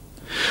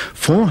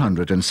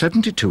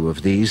 472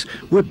 of these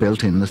were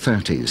built in the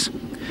 30s,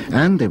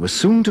 and they were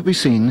soon to be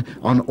seen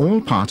on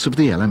all parts of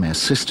the LMS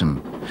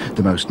system,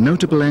 the most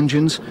notable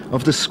engines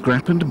of the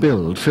scrap and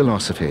build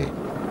philosophy.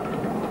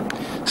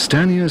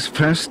 Stanier's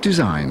first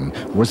design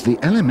was the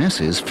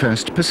LMS's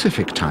first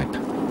Pacific type.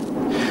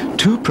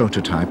 2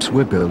 prototypes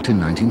were built in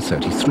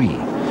 1933,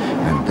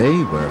 and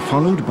they were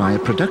followed by a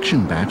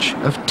production batch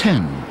of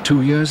 10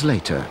 2 years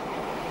later.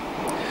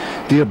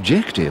 The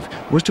objective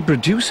was to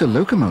produce a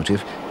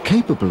locomotive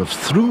capable of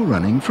through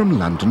running from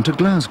London to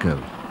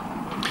Glasgow.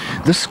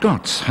 The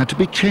Scots had to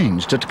be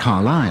changed at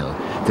Carlisle,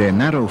 their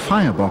narrow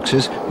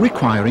fireboxes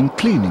requiring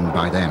cleaning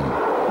by them.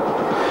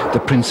 The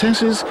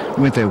Princesses,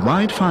 with their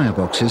wide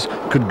fireboxes,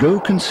 could go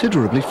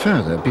considerably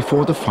further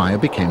before the fire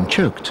became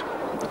choked.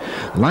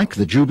 Like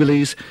the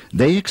Jubilees,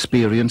 they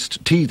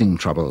experienced teething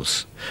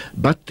troubles,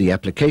 but the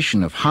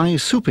application of high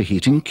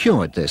superheating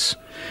cured this,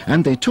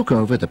 and they took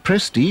over the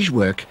prestige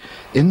work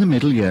in the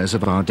middle years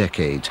of our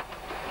decade.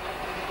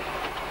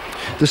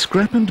 The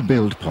scrap and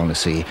build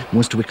policy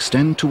was to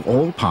extend to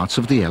all parts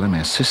of the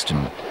LMS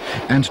system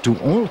and to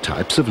all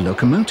types of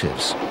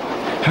locomotives.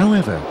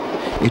 However,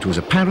 it was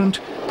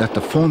apparent that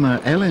the former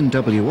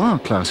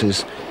LNWR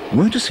classes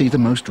were to see the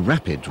most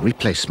rapid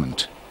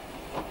replacement.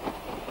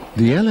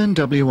 The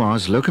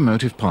LNWR's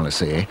locomotive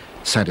policy,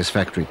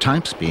 satisfactory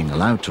types being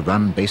allowed to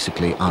run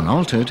basically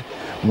unaltered,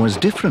 was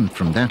different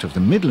from that of the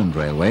Midland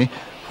Railway,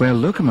 where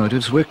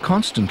locomotives were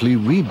constantly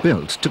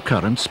rebuilt to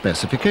current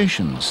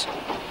specifications.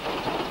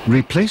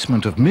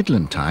 Replacement of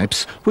Midland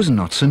types was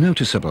not so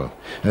noticeable,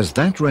 as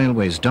that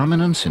railway's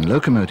dominance in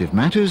locomotive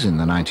matters in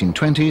the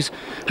 1920s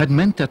had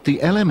meant that the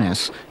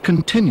LMS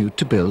continued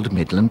to build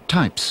Midland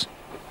types.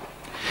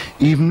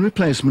 Even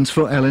replacements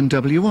for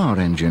LNWR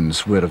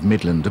engines were of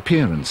Midland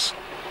appearance.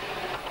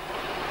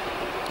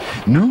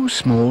 No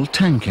small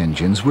tank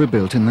engines were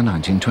built in the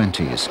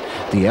 1920s,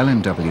 the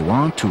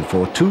LNWR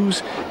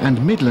 242s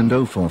and Midland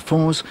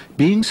 044s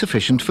being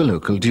sufficient for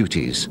local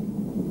duties.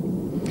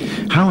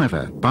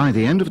 However, by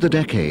the end of the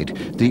decade,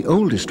 the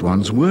oldest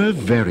ones were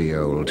very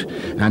old,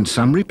 and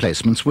some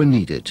replacements were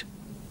needed.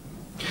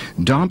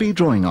 Derby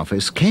Drawing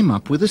Office came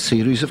up with a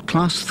series of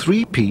Class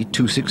 3P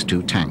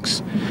 262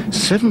 tanks,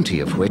 70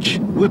 of which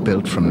were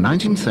built from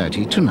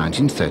 1930 to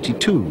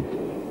 1932.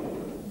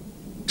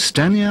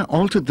 Stanier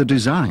altered the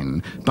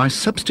design by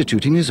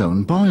substituting his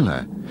own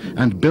boiler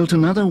and built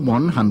another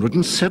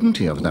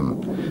 170 of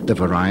them, the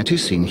variety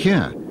seen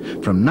here,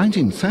 from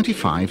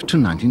 1935 to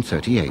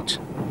 1938.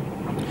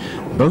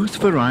 Both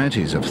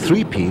varieties of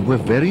 3P were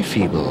very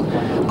feeble,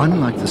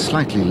 unlike the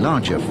slightly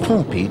larger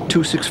 4P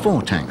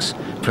 264 tanks,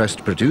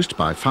 first produced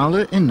by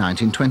Fowler in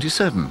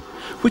 1927,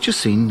 which are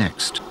seen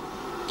next.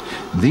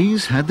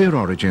 These had their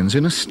origins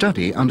in a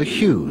study under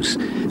Hughes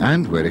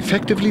and were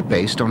effectively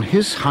based on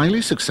his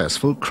highly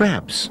successful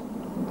Crabs.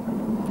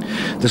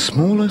 The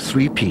smaller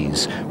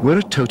 3Ps were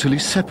a totally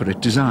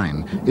separate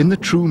design in the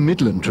true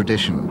Midland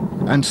tradition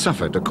and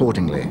suffered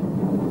accordingly.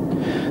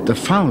 The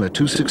Fowler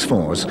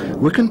 264s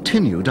were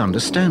continued under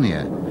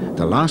Stanier,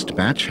 the last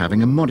batch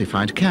having a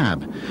modified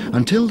cab,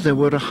 until there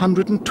were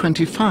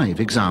 125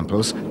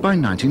 examples by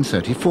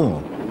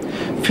 1934,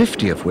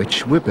 50 of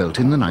which were built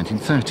in the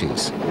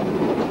 1930s.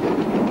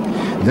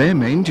 Their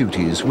main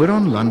duties were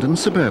on London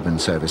suburban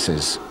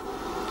services.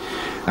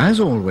 As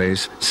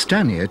always,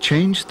 Stanier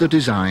changed the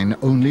design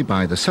only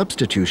by the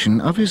substitution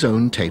of his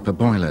own taper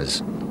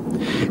boilers.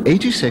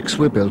 86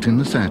 were built in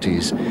the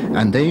 30s,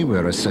 and they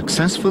were as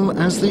successful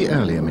as the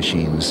earlier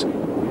machines.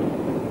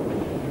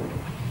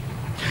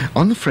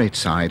 On the freight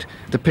side,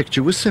 the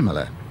picture was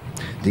similar.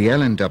 The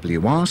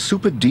LNWR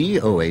Super D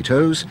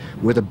 080s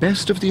were the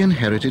best of the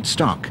inherited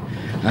stock,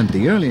 and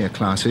the earlier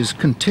classes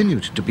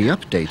continued to be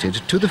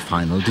updated to the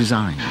final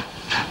design.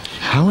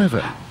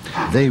 However,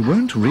 they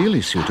weren't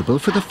really suitable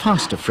for the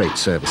faster freight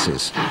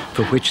services,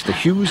 for which the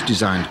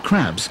Hughes-designed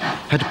Crabs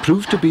had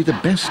proved to be the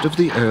best of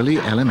the early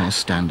LMS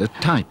standard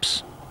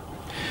types.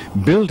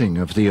 Building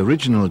of the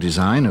original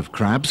design of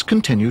Crabs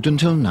continued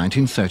until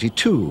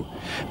 1932,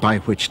 by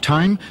which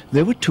time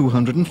there were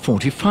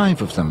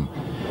 245 of them,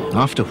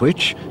 after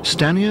which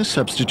Stanier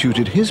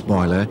substituted his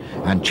boiler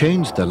and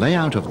changed the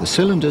layout of the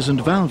cylinders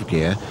and valve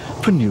gear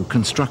for new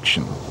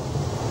construction.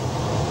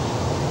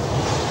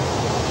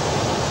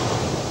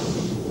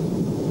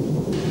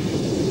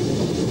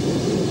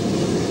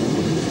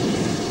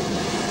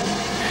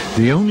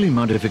 The only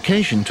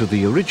modification to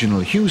the original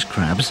Hughes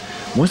Crabs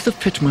was the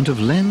fitment of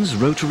Lenz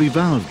rotary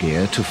valve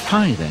gear to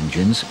 5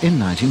 engines in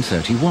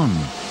 1931.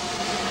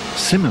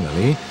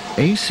 Similarly,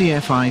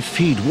 ACFI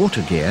feed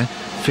water gear,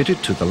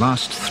 fitted to the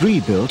last 3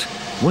 built,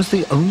 was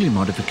the only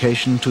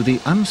modification to the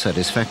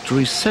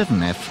unsatisfactory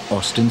 7F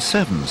Austin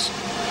 7s,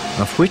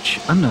 of which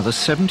another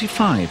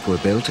 75 were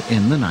built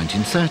in the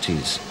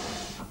 1930s.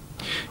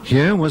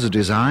 Here was a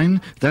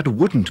design that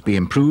wouldn't be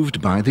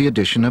improved by the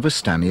addition of a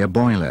Stanier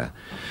boiler.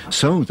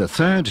 So the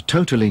third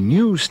totally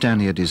new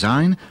Stanier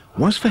design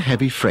was for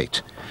heavy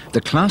freight,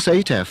 the Class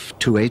 8F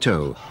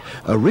 280,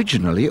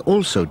 originally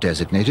also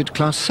designated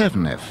Class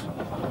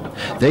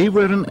 7F. They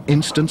were an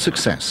instant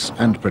success,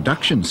 and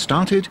production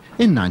started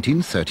in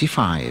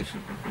 1935.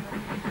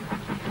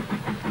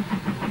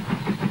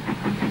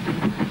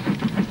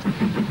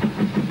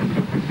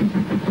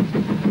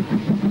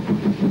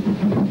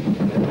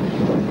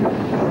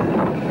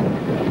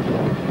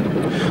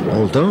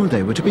 Although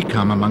they were to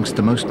become amongst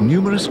the most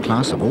numerous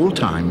class of all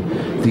time,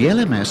 the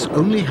LMS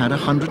only had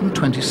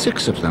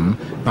 126 of them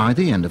by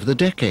the end of the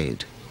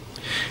decade.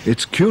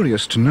 It's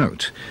curious to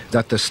note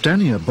that the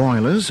Stanier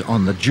boilers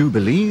on the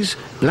Jubilees,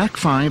 Black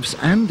 5s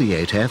and the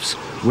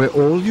 8Fs were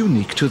all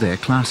unique to their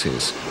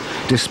classes,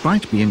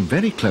 despite being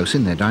very close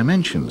in their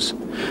dimensions,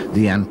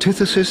 the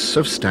antithesis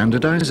of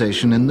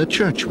standardization in the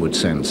Churchwood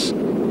sense.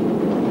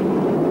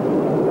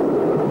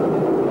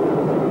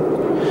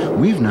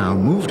 We've now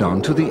moved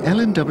on to the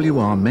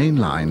LNWR main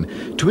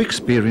line to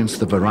experience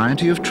the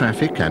variety of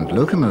traffic and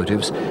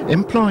locomotives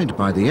employed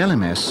by the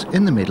LMS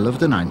in the middle of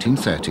the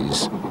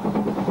 1930s.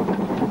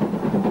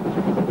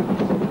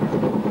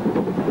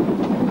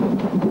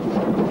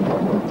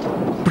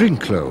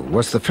 Brinklow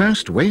was the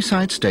first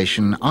wayside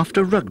station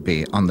after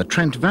Rugby on the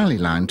Trent Valley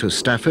line to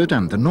Stafford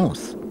and the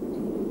north.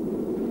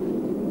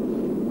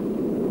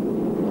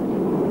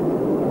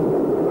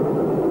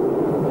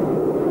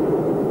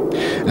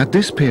 At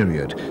this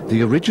period,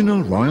 the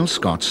original Royal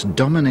Scots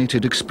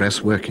dominated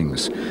express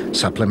workings,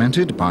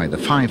 supplemented by the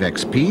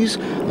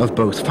 5XPs of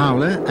both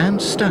Fowler and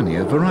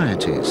Stanier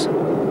varieties.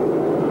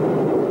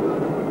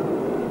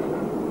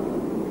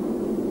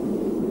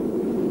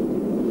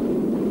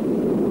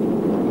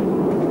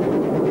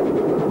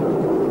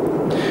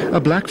 A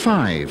Black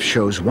 5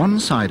 shows one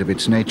side of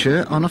its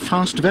nature on a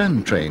fast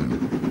van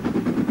train.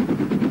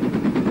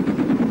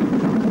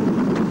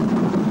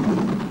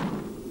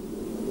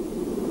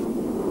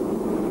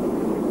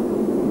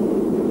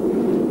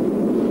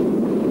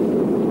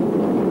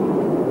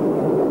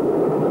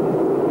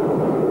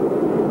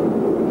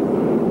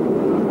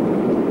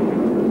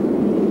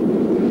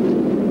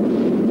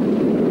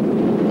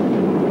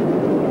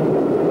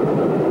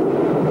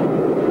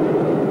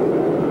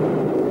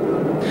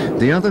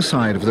 The other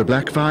side of the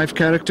Black 5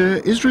 character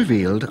is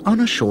revealed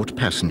on a short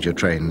passenger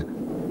train.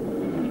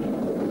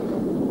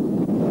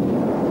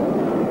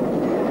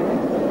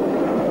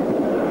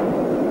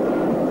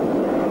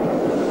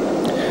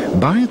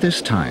 By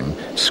this time,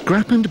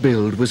 scrap and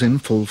build was in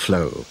full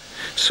flow,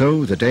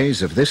 so the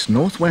days of this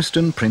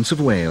northwestern Prince of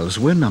Wales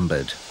were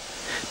numbered.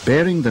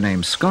 Bearing the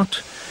name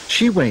Scott,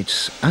 she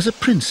waits as a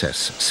princess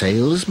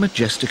sails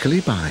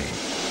majestically by.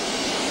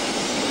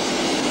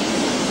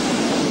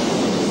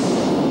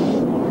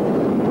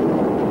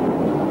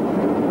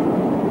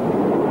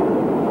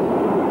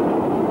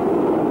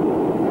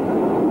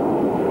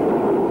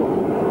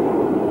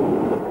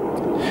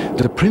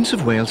 The Prince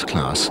of Wales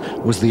class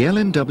was the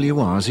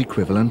LNWR's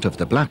equivalent of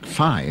the Black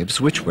 5s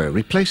which were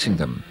replacing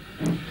them.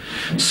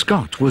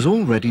 Scott was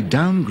already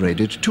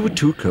downgraded to a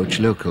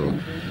 2-coach local,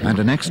 and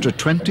an extra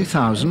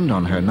 20,000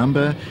 on her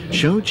number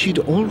showed she'd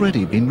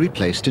already been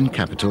replaced in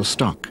capital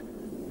stock.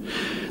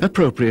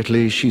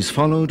 Appropriately, she's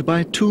followed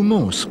by 2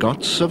 more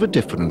Scotts of a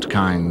different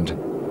kind.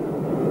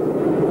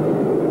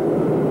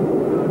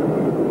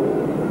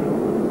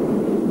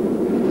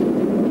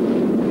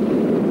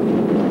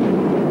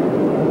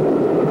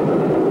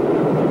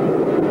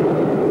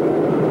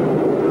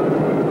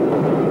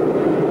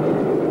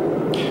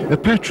 A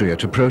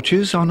Patriot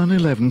approaches on an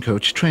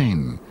 11-coach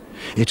train.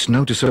 It's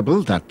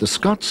noticeable that the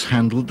Scots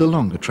handled the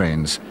longer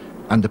trains,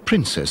 and the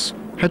Princess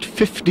had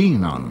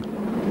 15 on.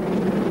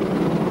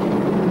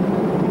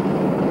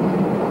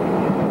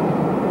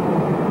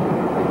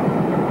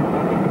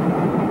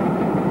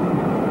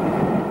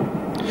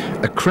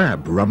 A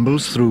crab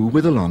rumbles through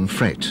with a long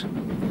freight.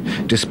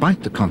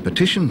 Despite the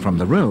competition from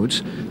the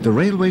roads, the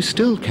railway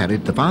still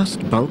carried the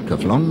vast bulk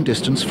of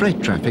long-distance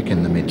freight traffic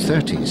in the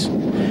mid-30s.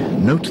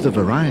 Note the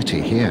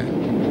variety here.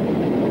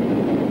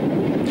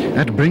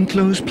 At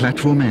Brinklow's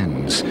platform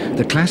ends,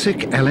 the classic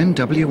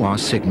LNWR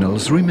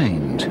signals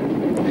remained.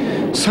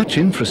 Such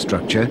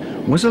infrastructure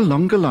was a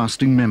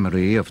longer-lasting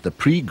memory of the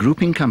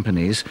pre-grouping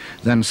companies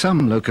than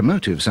some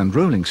locomotives and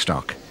rolling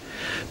stock.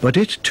 But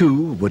it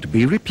too would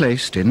be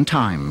replaced in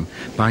time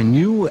by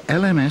new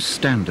LMS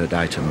standard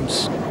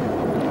items.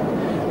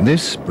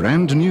 This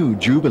brand new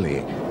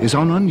Jubilee is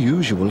on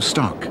unusual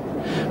stock,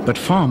 but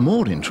far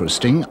more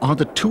interesting are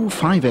the two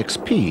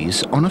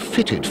 5XPs on a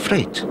fitted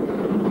freight.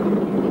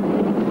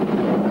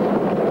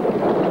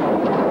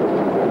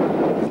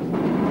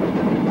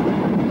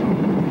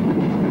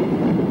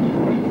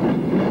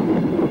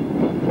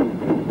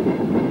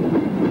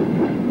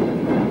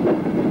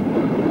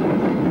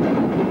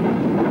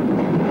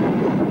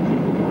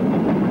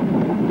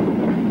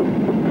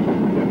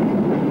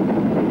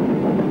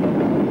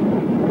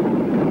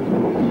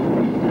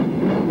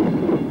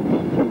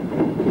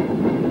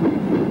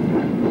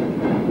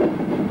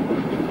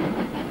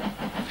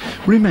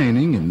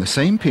 Remaining in the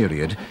same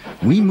period,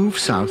 we move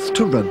south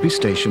to Rugby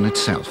Station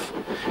itself,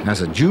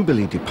 as a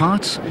Jubilee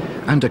departs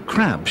and a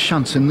crab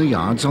shunts in the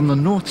yards on the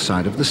north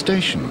side of the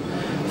station,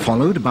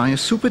 followed by a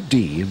Super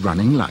D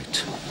running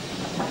light.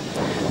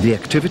 The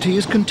activity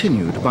is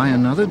continued by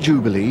another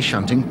Jubilee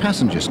shunting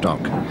passenger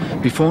stock,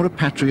 before a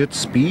Patriot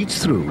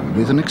speeds through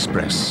with an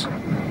express.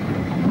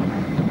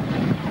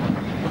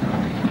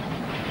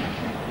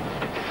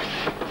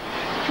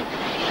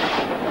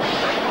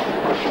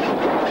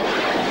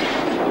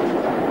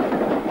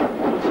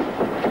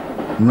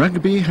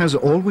 Rugby has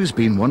always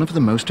been one of the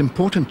most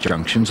important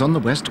junctions on the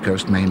West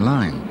Coast Main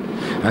Line,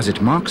 as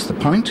it marks the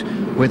point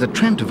where the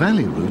Trent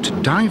Valley route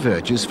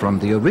diverges from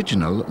the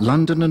original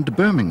London and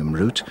Birmingham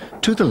route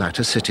to the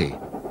latter city.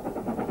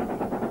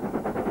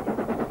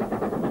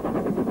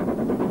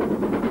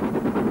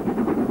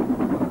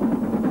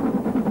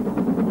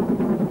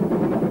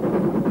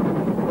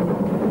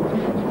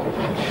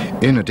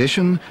 In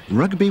addition,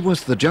 Rugby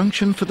was the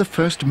junction for the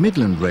first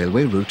Midland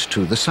Railway route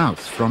to the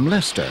south from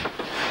Leicester,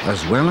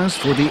 as well as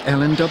for the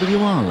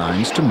LNWR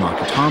lines to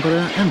Market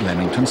Harborough and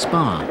Leamington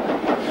Spa.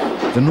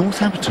 The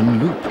Northampton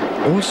Loop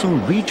also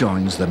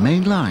rejoins the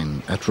main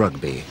line at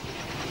Rugby.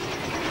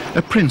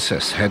 A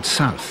Princess heads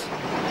south.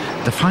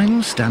 The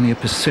final Stanier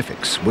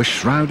Pacifics were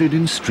shrouded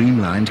in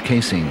streamlined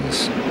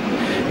casings.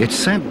 It's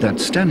said that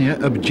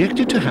Stanier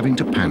objected to having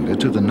to pander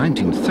to the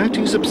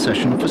 1930s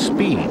obsession for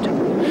speed,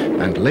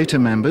 and later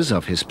members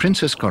of his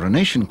Princess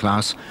Coronation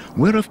class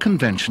were of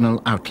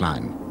conventional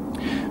outline.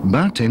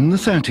 But in the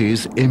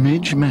 30s,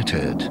 image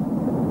mattered.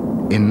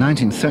 In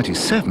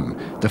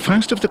 1937, the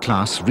first of the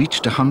class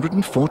reached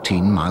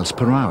 114 miles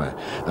per hour,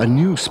 a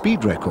new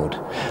speed record,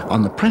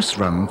 on the press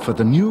run for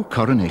the new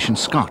Coronation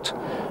Scot,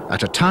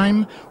 at a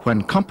time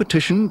when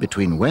competition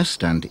between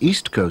West and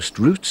East Coast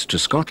routes to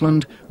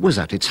Scotland was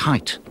at its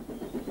height.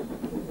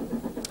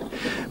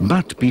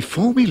 But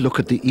before we look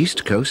at the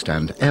East Coast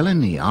and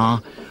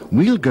LNER,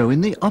 we'll go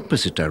in the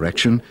opposite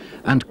direction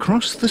and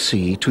cross the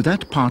sea to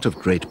that part of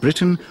Great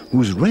Britain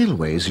whose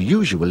railways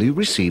usually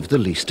receive the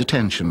least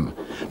attention,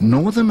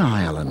 Northern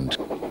Ireland.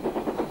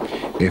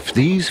 If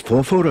these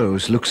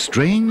 440s look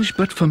strange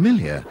but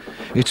familiar,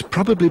 it's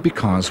probably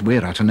because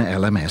we're at an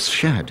LMS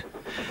shed.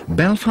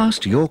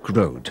 Belfast York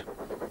Road.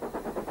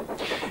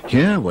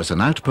 Here was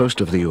an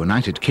outpost of the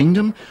United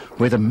Kingdom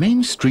where the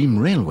mainstream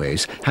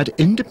railways had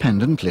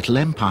independent little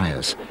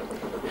empires.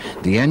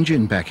 The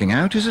engine backing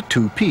out is a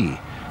 2P,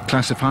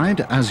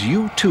 classified as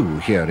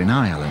U2 here in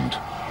Ireland.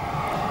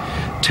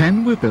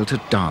 10 were built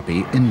at Derby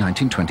in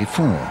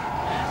 1924,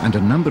 and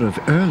a number of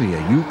earlier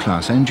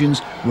U-class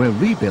engines were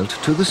rebuilt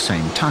to the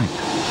same type.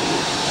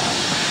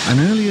 An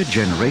earlier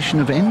generation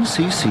of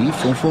NCC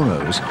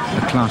 440s,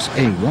 a Class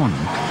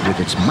A1 with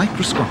its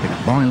microscopic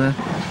boiler,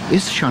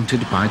 is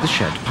shunted by the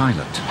shed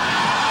pilot.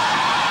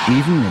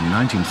 Even in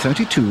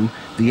 1932,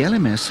 the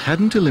LMS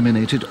hadn't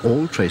eliminated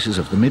all traces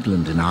of the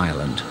Midland in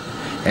Ireland.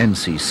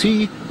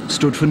 NCC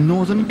stood for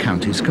Northern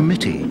Counties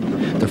Committee,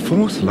 the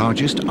fourth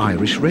largest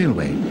Irish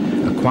railway,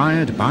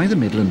 acquired by the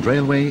Midland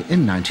Railway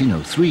in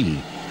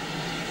 1903.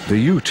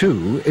 The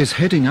U2 is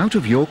heading out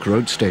of York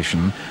Road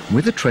Station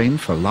with a train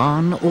for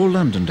Larne or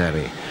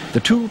Londonderry, the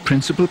two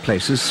principal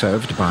places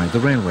served by the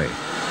railway,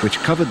 which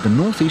covered the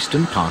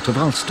northeastern part of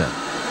Ulster.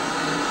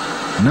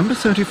 Number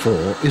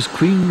 34 is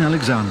Queen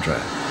Alexandra,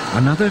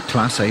 another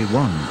Class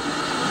A1.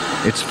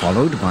 It's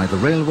followed by the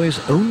railway's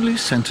only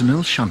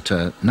Sentinel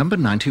shunter, number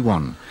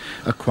 91,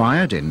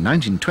 acquired in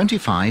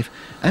 1925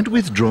 and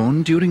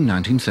withdrawn during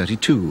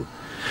 1932,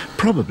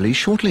 probably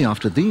shortly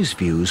after these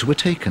views were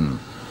taken.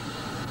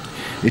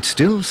 It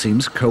still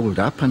seems coiled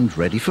up and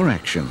ready for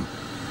action.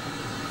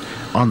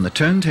 On the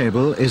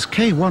turntable is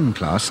K1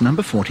 class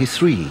number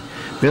 43,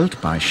 built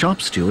by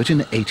Sharp Stewart in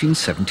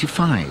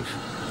 1875.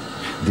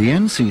 The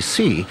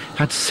NCC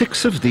had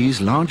 6 of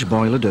these large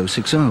boilered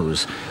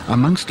 060s,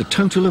 amongst a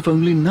total of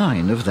only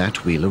 9 of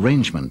that wheel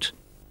arrangement.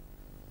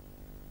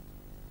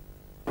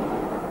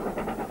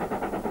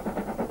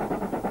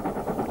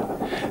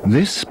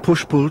 This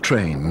push-pull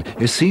train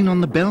is seen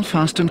on the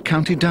Belfast and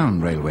County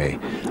Down Railway,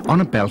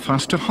 on a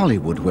Belfast to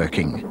Hollywood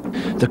working.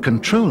 The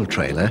control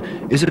trailer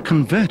is a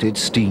converted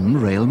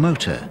steam rail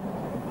motor.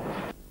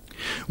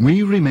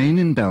 We remain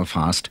in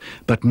Belfast,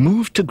 but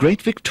move to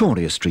Great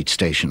Victoria Street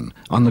Station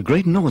on the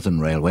Great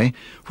Northern Railway,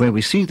 where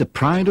we see the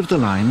pride of the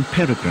line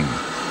Peregrine,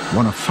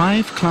 one of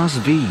 5 Class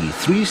V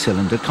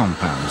 3-cylinder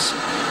compounds,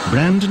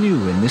 brand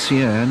new in this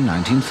year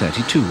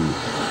 1932.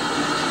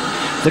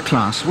 The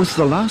class was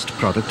the last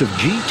product of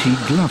G.T.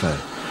 Glover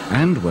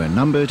and were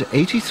numbered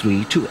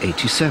 83 to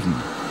 87.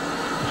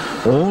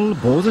 All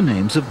bore the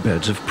names of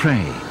birds of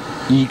prey: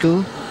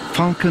 eagle,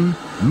 falcon,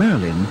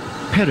 merlin,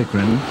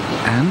 peregrine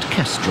and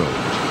kestrel.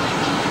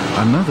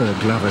 Another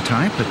Glover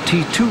type, a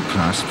T2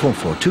 class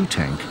 442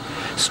 tank,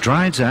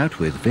 strides out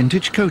with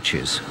vintage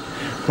coaches,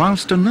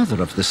 whilst another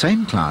of the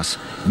same class,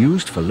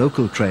 used for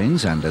local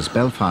trains and as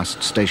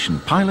Belfast station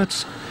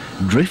pilots,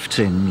 drifts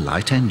in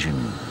light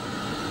engine.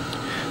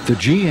 The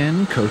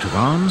GN coat of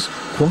arms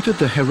quoted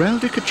the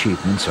heraldic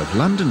achievements of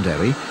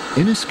Londonderry,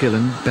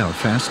 Enniskillen,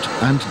 Belfast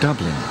and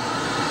Dublin.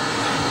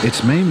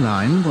 Its main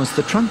line was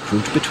the trunk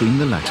route between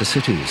the latter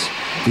cities,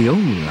 the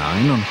only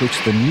line on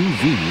which the new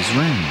V's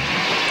ran.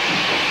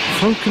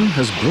 Falcon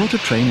has brought a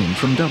train in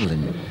from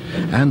Dublin,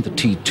 and the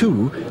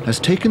T2 has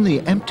taken the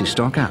empty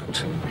stock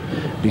out,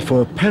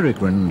 before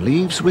Peregrine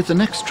leaves with the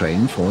next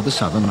train for the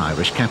southern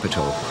Irish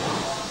capital.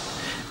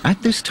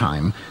 At this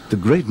time, the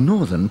Great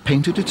Northern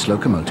painted its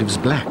locomotives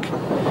black,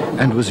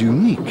 and was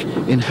unique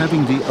in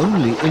having the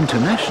only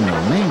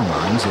international main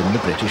lines in the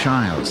British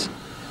Isles.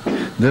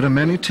 There are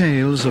many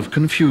tales of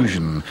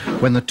confusion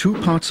when the 2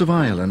 parts of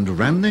Ireland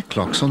ran their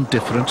clocks on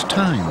different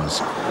times,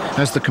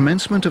 as the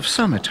commencement of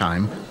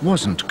summertime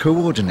wasn't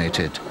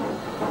coordinated.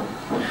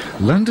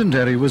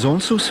 Londonderry was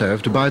also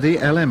served by the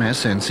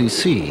LMS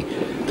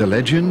NCC, the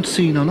legend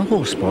seen on a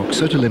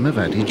horsebox at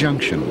Limavady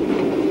Junction.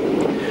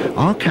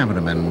 Our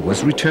cameraman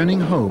was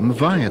returning home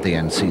via the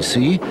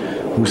NCC,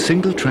 whose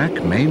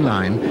single-track main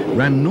line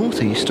ran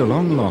northeast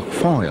along Lough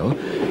Foyle,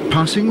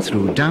 passing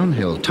through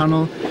Downhill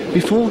Tunnel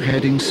before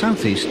heading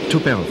southeast to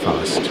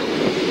Belfast.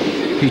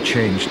 He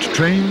changed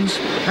trains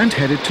and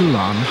headed to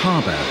Larne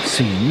Harbour,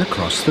 seen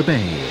across the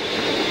bay.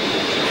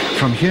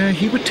 From here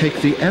he would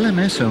take the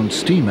LMS-owned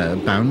steamer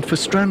bound for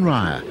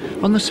Stranraer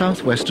on the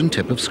southwestern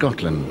tip of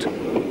Scotland.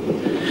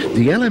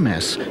 The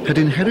LMS had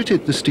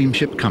inherited the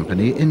steamship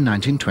company in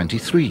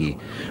 1923,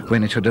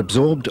 when it had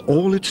absorbed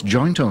all its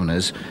joint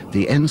owners,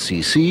 the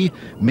NCC,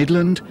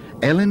 Midland,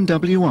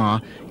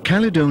 LNWR,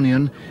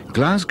 Caledonian,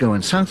 Glasgow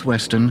and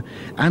Southwestern,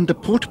 and the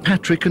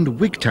Portpatrick and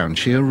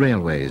Wigtownshire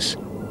Railways.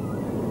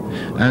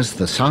 As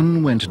the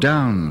sun went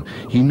down,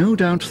 he no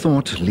doubt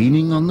thought,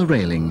 leaning on the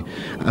railing,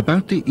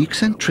 about the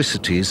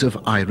eccentricities of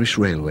Irish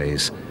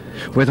railways,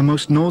 where the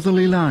most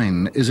northerly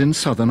line is in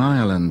Southern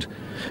Ireland,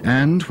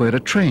 and where a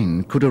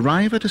train could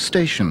arrive at a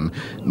station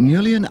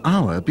nearly an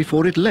hour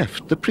before it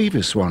left the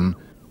previous one.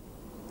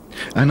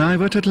 An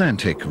Ivert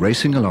Atlantic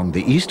racing along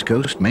the East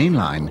Coast main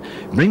line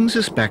brings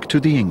us back to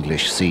the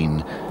English scene.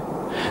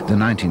 The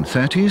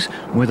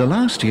 1930s were the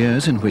last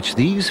years in which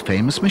these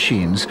famous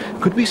machines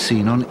could be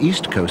seen on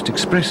East Coast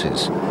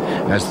expresses,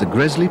 as the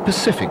Gresley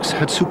Pacifics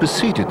had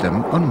superseded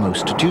them on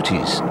most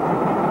duties.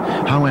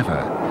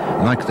 However,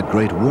 like the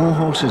great war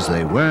horses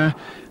they were,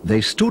 they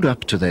stood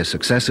up to their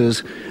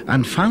successors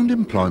and found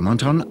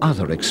employment on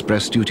other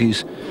express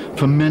duties,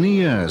 for many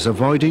years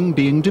avoiding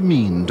being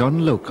demeaned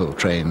on local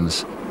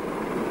trains.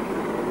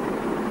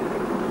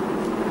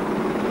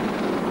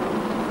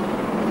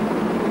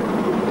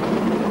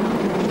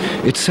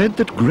 It's said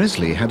that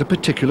Gresley had a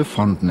particular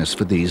fondness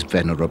for these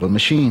venerable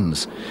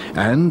machines,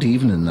 and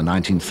even in the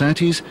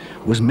 1930s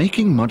was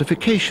making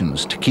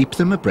modifications to keep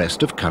them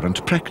abreast of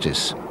current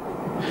practice.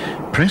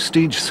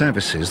 Prestige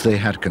services they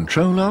had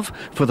control of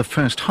for the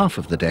first half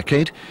of the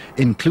decade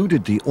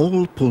included the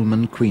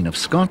all-Pullman Queen of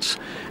Scots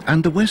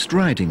and the West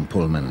Riding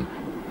Pullman.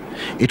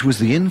 It was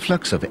the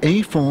influx of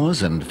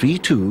A4s and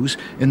V2s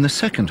in the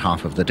second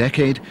half of the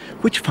decade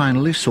which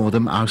finally saw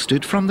them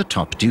ousted from the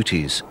top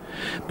duties,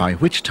 by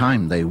which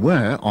time they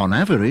were, on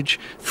average,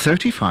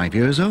 35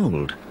 years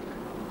old.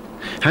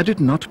 Had it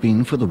not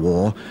been for the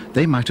war,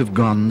 they might have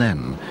gone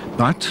then,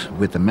 but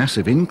with the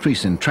massive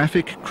increase in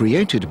traffic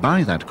created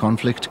by that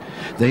conflict,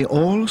 they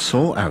all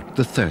saw out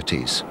the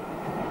 30s.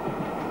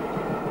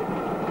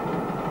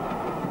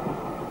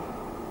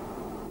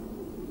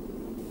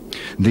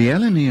 The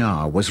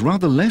LNER was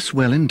rather less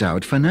well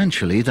endowed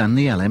financially than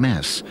the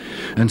LMS,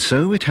 and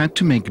so it had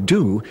to make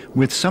do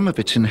with some of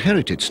its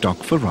inherited stock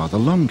for rather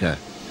longer.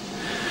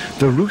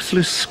 The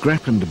ruthless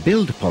scrap and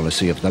build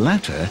policy of the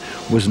latter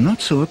was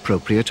not so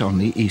appropriate on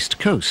the East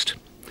Coast.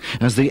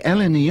 as the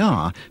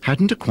LNER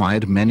hadn't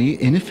acquired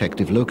many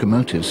ineffective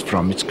locomotives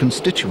from its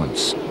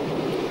constituents.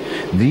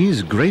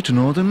 These Great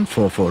Northern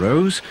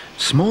 440s,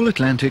 Small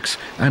Atlantics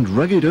and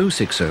rugged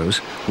 060s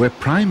were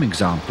prime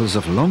examples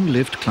of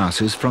long-lived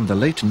classes from the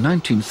late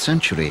 19th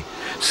century,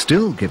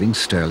 still giving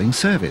sterling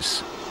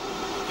service.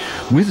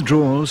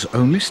 Withdrawals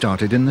only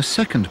started in the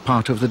second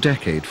part of the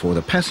decade for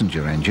the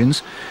passenger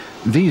engines,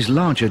 these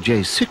larger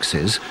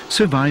J6s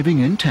surviving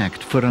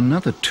intact for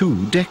another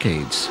 2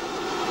 decades.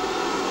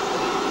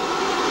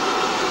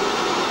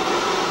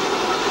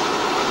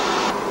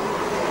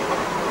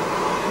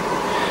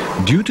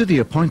 Due to the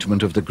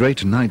appointment of the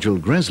great Nigel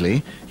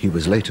Gresley, he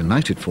was later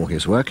knighted for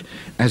his work,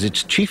 as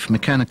its chief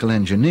mechanical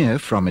engineer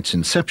from its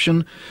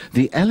inception,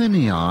 the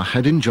LNER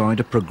had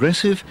enjoyed a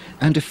progressive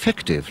and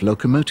effective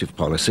locomotive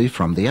policy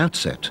from the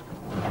outset.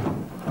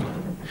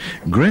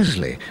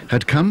 Gresley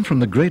had come from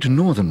the Great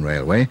Northern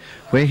Railway,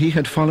 where he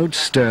had followed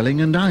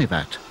Stirling and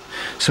Ivat,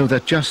 so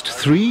that just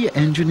 3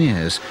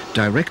 engineers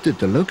directed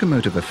the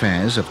locomotive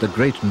affairs of the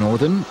Great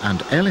Northern and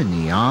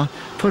LNER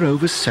for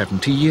over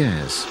 70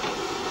 years.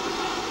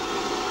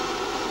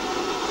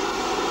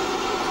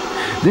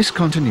 This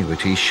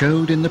continuity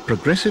showed in the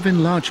progressive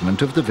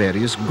enlargement of the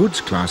various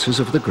goods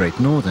classes of the Great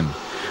Northern,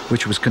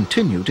 which was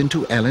continued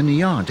into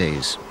LNER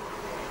days.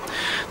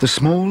 The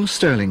small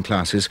Stirling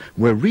classes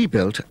were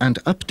rebuilt and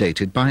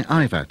updated by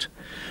Ivat,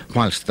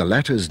 whilst the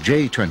latter's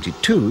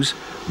J22s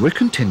were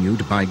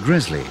continued by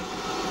Gresley.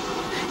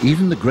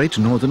 Even the Great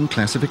Northern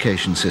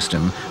classification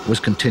system was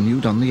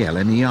continued on the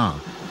LNER,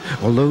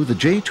 although the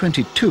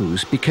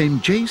J22s became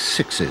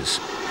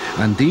J6s,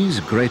 and these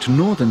Great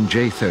Northern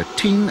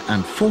J13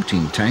 and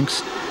 14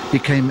 tanks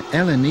became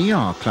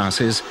LNER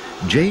classes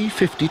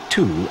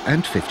J52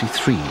 and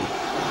 53.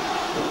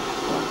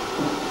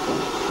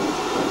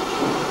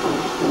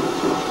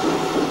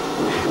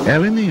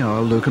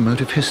 LNER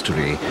locomotive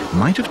history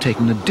might have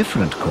taken a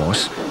different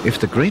course if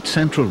the Great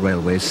Central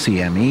Railway's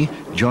CME,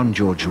 John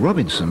George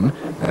Robinson,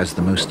 as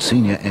the most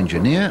senior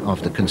engineer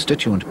of the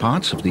constituent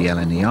parts of the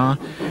LNER,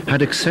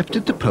 had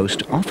accepted the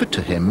post offered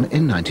to him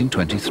in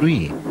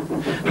 1923.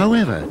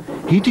 However,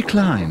 he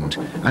declined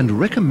and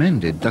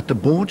recommended that the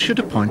board should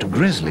appoint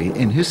Gresley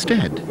in his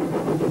stead.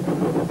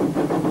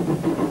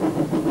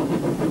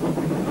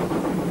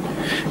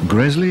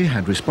 Gresley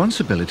had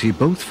responsibility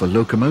both for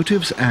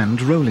locomotives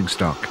and rolling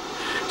stock,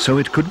 so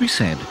it could be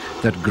said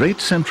that Great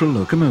Central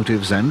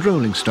locomotives and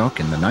rolling stock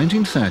in the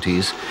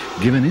 1930s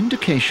give an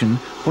indication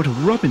what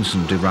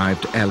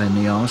Robinson-derived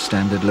LNER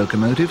standard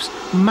locomotives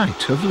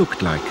might have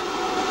looked like.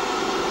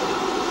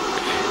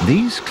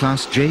 These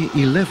Class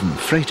J11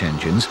 freight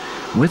engines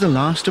were the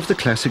last of the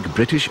classic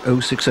British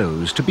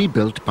 060s to be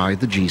built by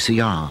the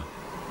GCR.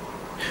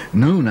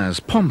 Known as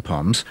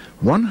pom-poms,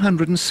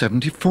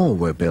 174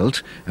 were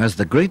built as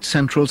the Great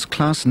Central's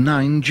Class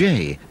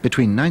 9J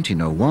between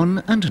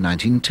 1901 and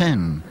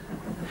 1910.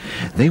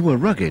 They were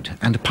rugged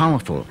and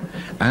powerful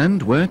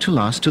and were to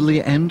last till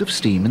the end of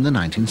steam in the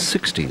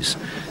 1960s,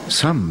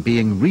 some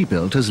being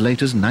rebuilt as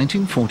late as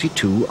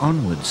 1942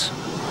 onwards.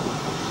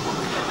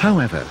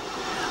 However,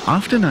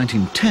 after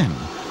 1910,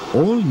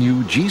 all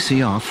new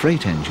GCR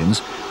freight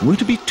engines were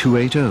to be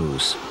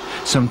 280s,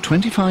 some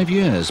 25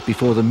 years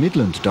before the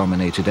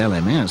Midland-dominated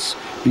LMS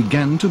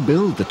began to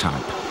build the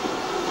type.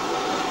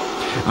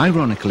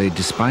 Ironically,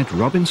 despite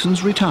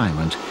Robinson's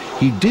retirement,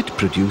 he did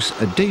produce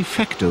a de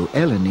facto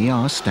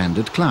LNER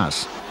standard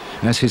class,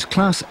 as his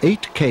Class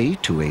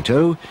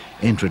 8K280,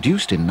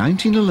 introduced in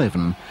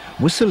 1911,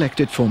 was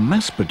selected for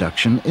mass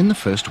production in the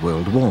First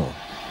World War.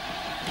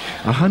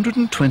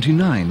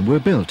 129 were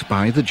built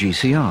by the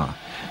GCR,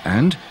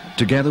 and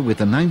together with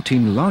the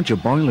 19 larger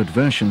boilered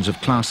versions of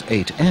Class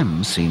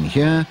 8M seen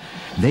here,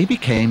 they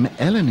became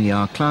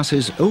LNER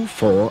classes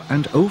 04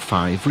 and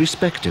 05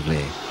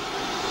 respectively.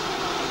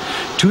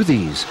 To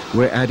these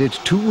were added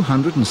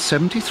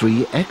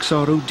 273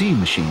 XROD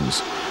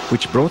machines,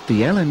 which brought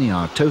the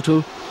LNER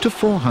total to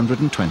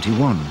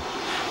 421,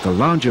 the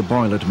larger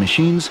boilered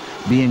machines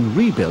being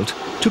rebuilt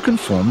to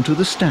conform to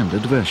the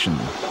standard version.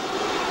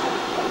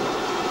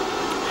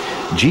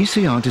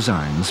 GCR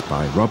designs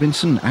by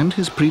Robinson and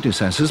his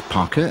predecessors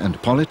Parker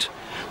and Pollitt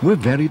were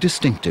very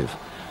distinctive,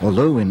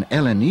 although in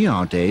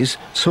LNER days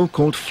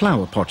so-called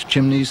flower pot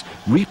chimneys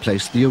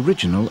replaced the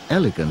original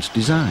elegant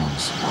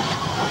designs.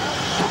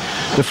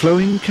 The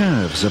flowing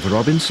curves of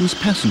Robinson's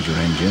passenger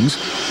engines,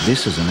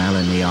 this is an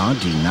LNER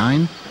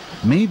D9,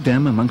 made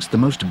them amongst the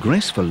most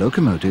graceful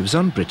locomotives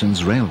on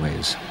Britain's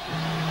railways.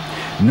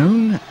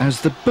 Known as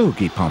the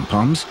bogie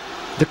pom-poms,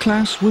 the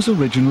class was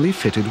originally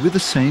fitted with the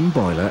same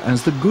boiler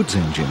as the goods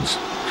engines,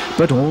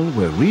 but all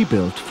were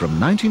rebuilt from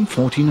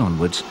 1914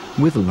 onwards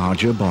with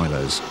larger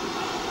boilers.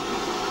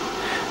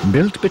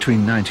 Built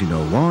between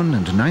 1901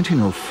 and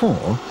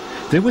 1904,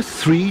 there were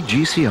 3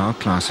 GCR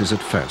classes at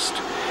first,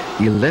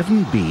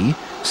 11B,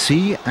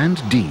 C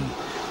and D,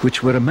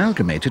 which were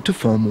amalgamated to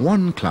form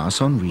one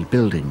class on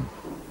rebuilding.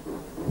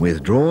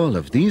 Withdrawal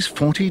of these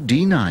 40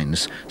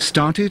 D9s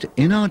started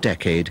in our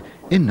decade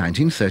in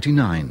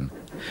 1939,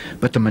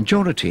 but the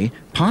majority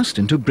passed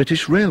into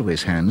British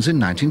Railways' hands in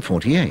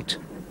 1948.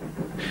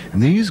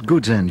 These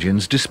goods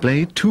engines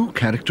displayed two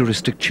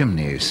characteristic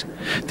chimneys,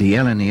 the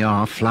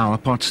LNER flower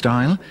pot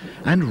style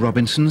and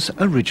Robinson's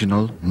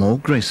original, more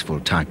graceful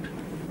type.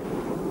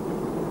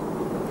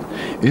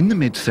 In the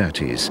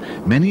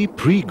mid-30s, many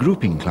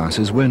pre-grouping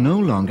classes were no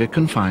longer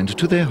confined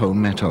to their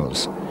home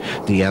metals,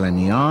 the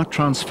LNER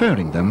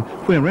transferring them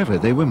wherever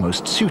they were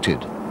most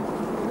suited.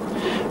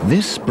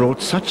 This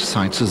brought such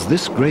sights as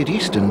this Great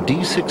Eastern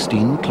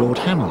D16 Claude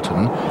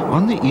Hamilton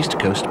on the East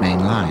Coast Main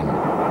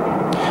Line.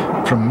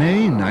 From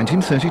May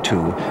 1932,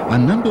 a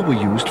number were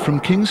used from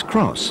King's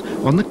Cross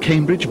on the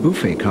Cambridge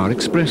buffet car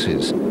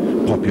expresses,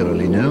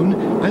 popularly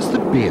known as the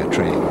beer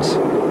trains.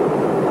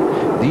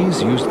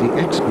 These used the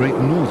ex-Great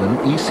Northern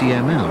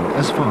ECML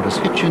as far as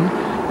Hitchin,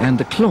 and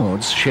the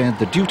Claudes shared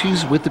the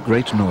duties with the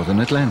Great Northern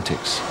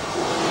Atlantics.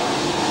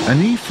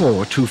 An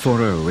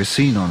E4240 is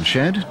seen on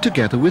shed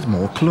together with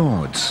more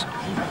Claudes.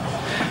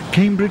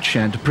 Cambridge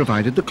shed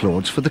provided the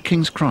Claudes for the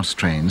King's Cross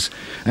trains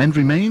and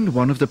remained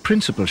one of the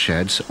principal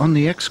sheds on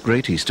the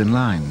ex-Great Eastern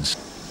lines.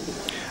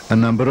 A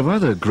number of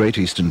other Great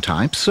Eastern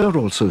types are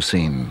also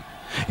seen,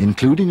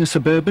 including a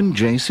suburban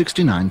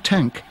J69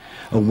 tank,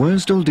 a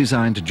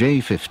Worsdale-designed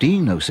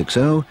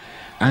J15060,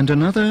 and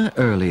another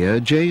earlier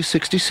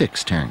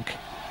J66 tank.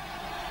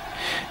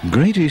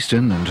 Great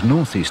Eastern and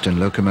North Eastern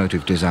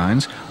locomotive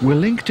designs were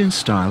linked in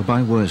style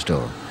by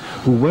Worsdale,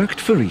 who worked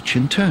for each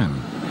in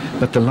turn,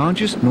 but the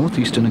largest North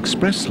Eastern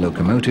Express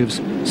locomotives,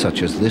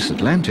 such as this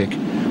Atlantic,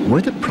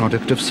 were the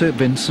product of Sir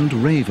Vincent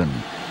Raven.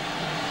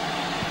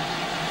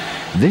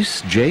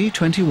 This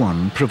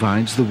J21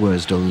 provides the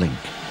Worsdale link.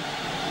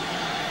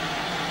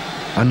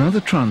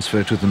 Another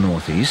transfer to the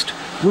northeast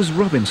was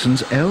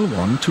Robinson's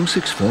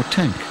L1264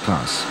 tank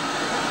class.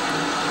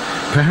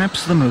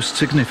 Perhaps the most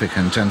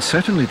significant and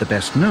certainly the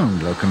best known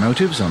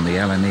locomotives on the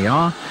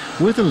LNER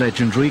were the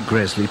legendary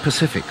Gresley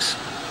Pacifics.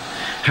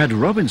 Had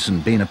Robinson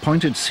been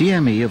appointed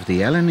CME of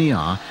the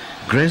LNER,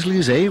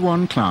 Gresley's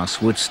A1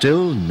 class would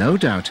still, no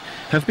doubt,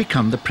 have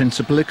become the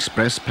principal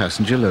express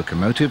passenger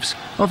locomotives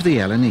of the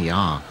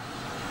LNER.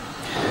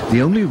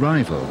 The only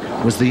rival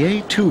was the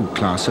A2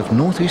 class of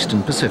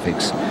Northeastern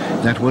Pacifics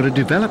that were a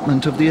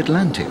development of the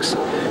Atlantics,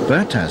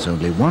 but as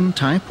only one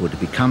type would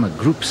become a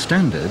group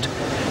standard,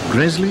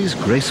 Gresley's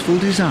graceful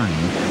design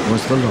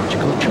was the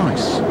logical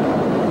choice.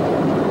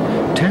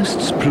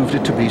 Tests proved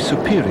it to be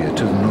superior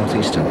to the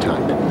Northeastern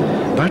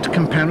type, but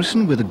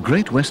comparison with the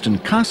Great Western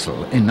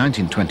Castle in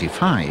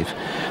 1925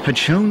 had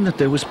shown that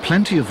there was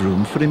plenty of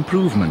room for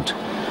improvement,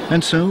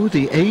 and so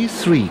the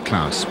A3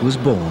 class was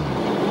born.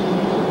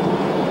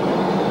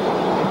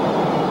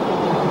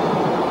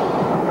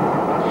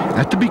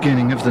 At the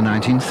beginning of the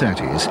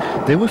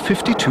 1930s, there were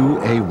 52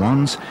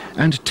 A1s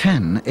and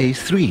 10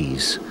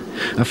 A3s.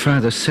 A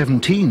further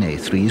 17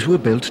 A3s were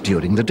built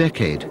during the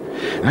decade,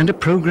 and a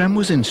program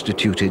was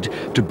instituted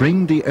to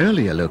bring the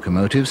earlier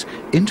locomotives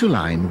into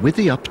line with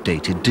the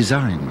updated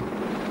design.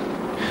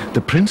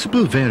 The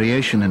principal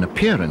variation in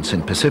appearance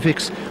in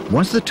Pacifics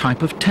was the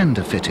type of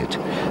tender fitted,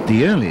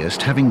 the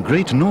earliest having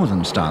Great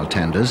Northern style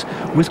tenders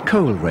with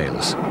coal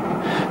rails.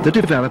 The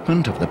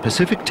development of the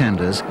Pacific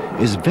tenders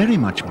is very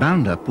much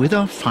bound up with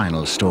our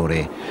final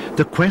story,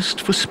 the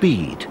quest for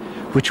speed,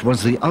 which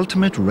was the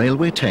ultimate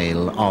railway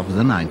tale of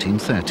the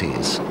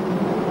 1930s.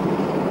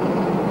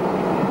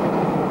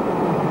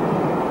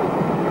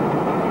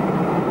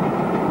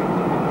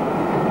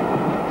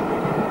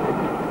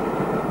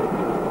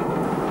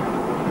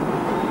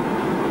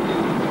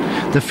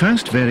 The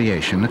first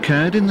variation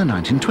occurred in the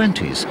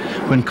 1920s,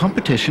 when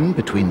competition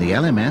between the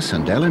LMS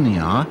and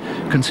LNER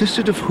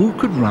consisted of who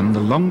could run the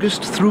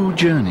longest through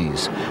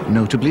journeys,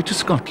 notably to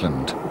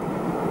Scotland.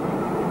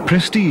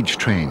 Prestige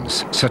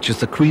trains, such as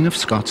the Queen of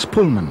Scots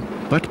Pullman,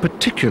 but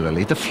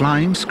particularly the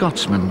Flying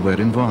Scotsman, were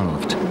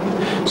involved.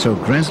 So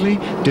Gresley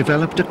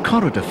developed a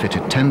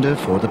corridor-fitted tender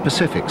for the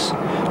Pacifics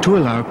to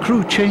allow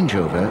crew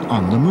changeover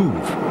on the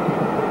move.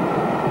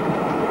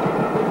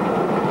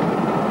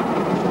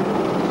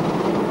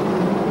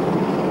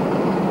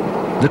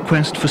 The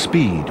quest for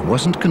speed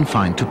wasn't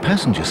confined to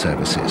passenger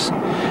services,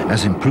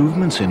 as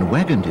improvements in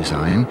wagon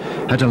design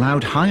had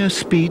allowed higher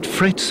speed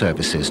freight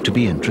services to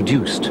be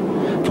introduced,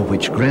 for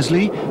which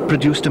Gresley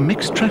produced a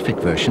mixed traffic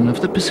version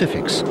of the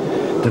Pacifics,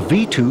 the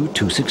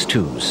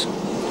V2-262s.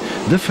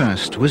 The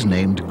first was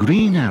named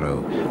Green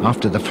Arrow,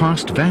 after the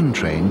fast van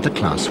train the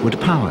class would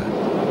power.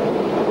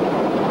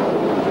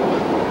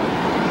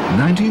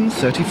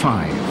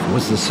 1935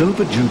 was the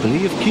silver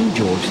jubilee of King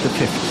George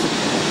V,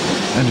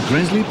 and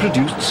Gresley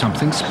produced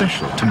something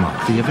special to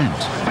mark the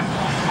event.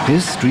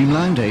 His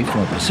streamlined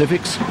A4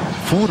 Pacifics,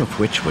 4 of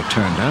which were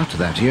turned out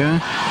that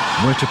year,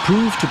 were to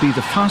prove to be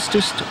the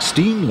fastest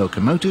steam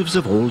locomotives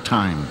of all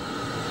time.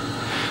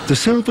 The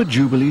Silver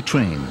Jubilee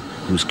train,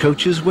 whose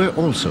coaches were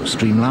also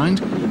streamlined,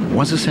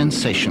 was a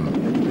sensation.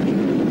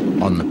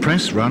 On the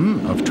press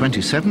run of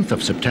 27th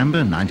of September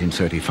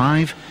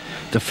 1935,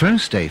 the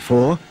first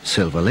A4,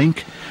 Silver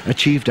Link,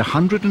 achieved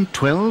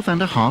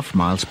 112.5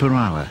 miles per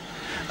hour,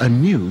 a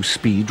new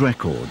speed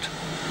record.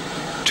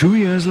 2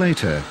 years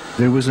later,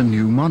 there was a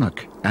new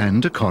monarch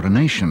and a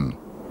coronation.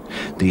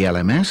 The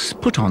LMS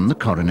put on the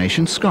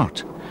Coronation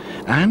Scot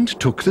and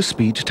took the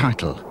speed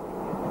title,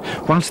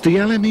 whilst the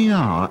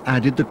LNER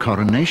added the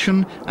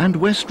Coronation and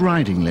West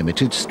Riding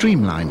Limited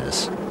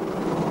streamliners.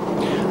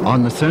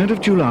 On the 3rd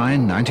of July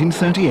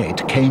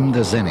 1938 came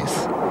the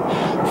zenith.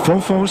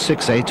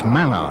 4468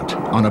 Mallard,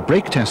 on a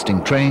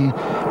brake-testing train,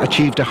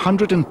 achieved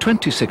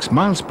 126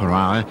 miles per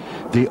hour,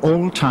 the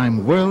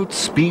all-time world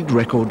speed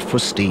record for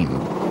steam.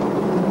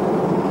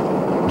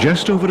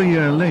 Just over a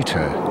year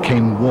later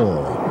came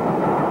war.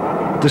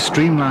 The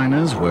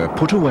streamliners were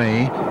put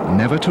away,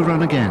 never to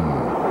run again,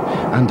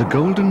 and the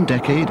golden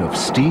decade of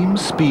steam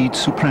speed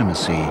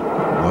supremacy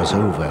was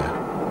over.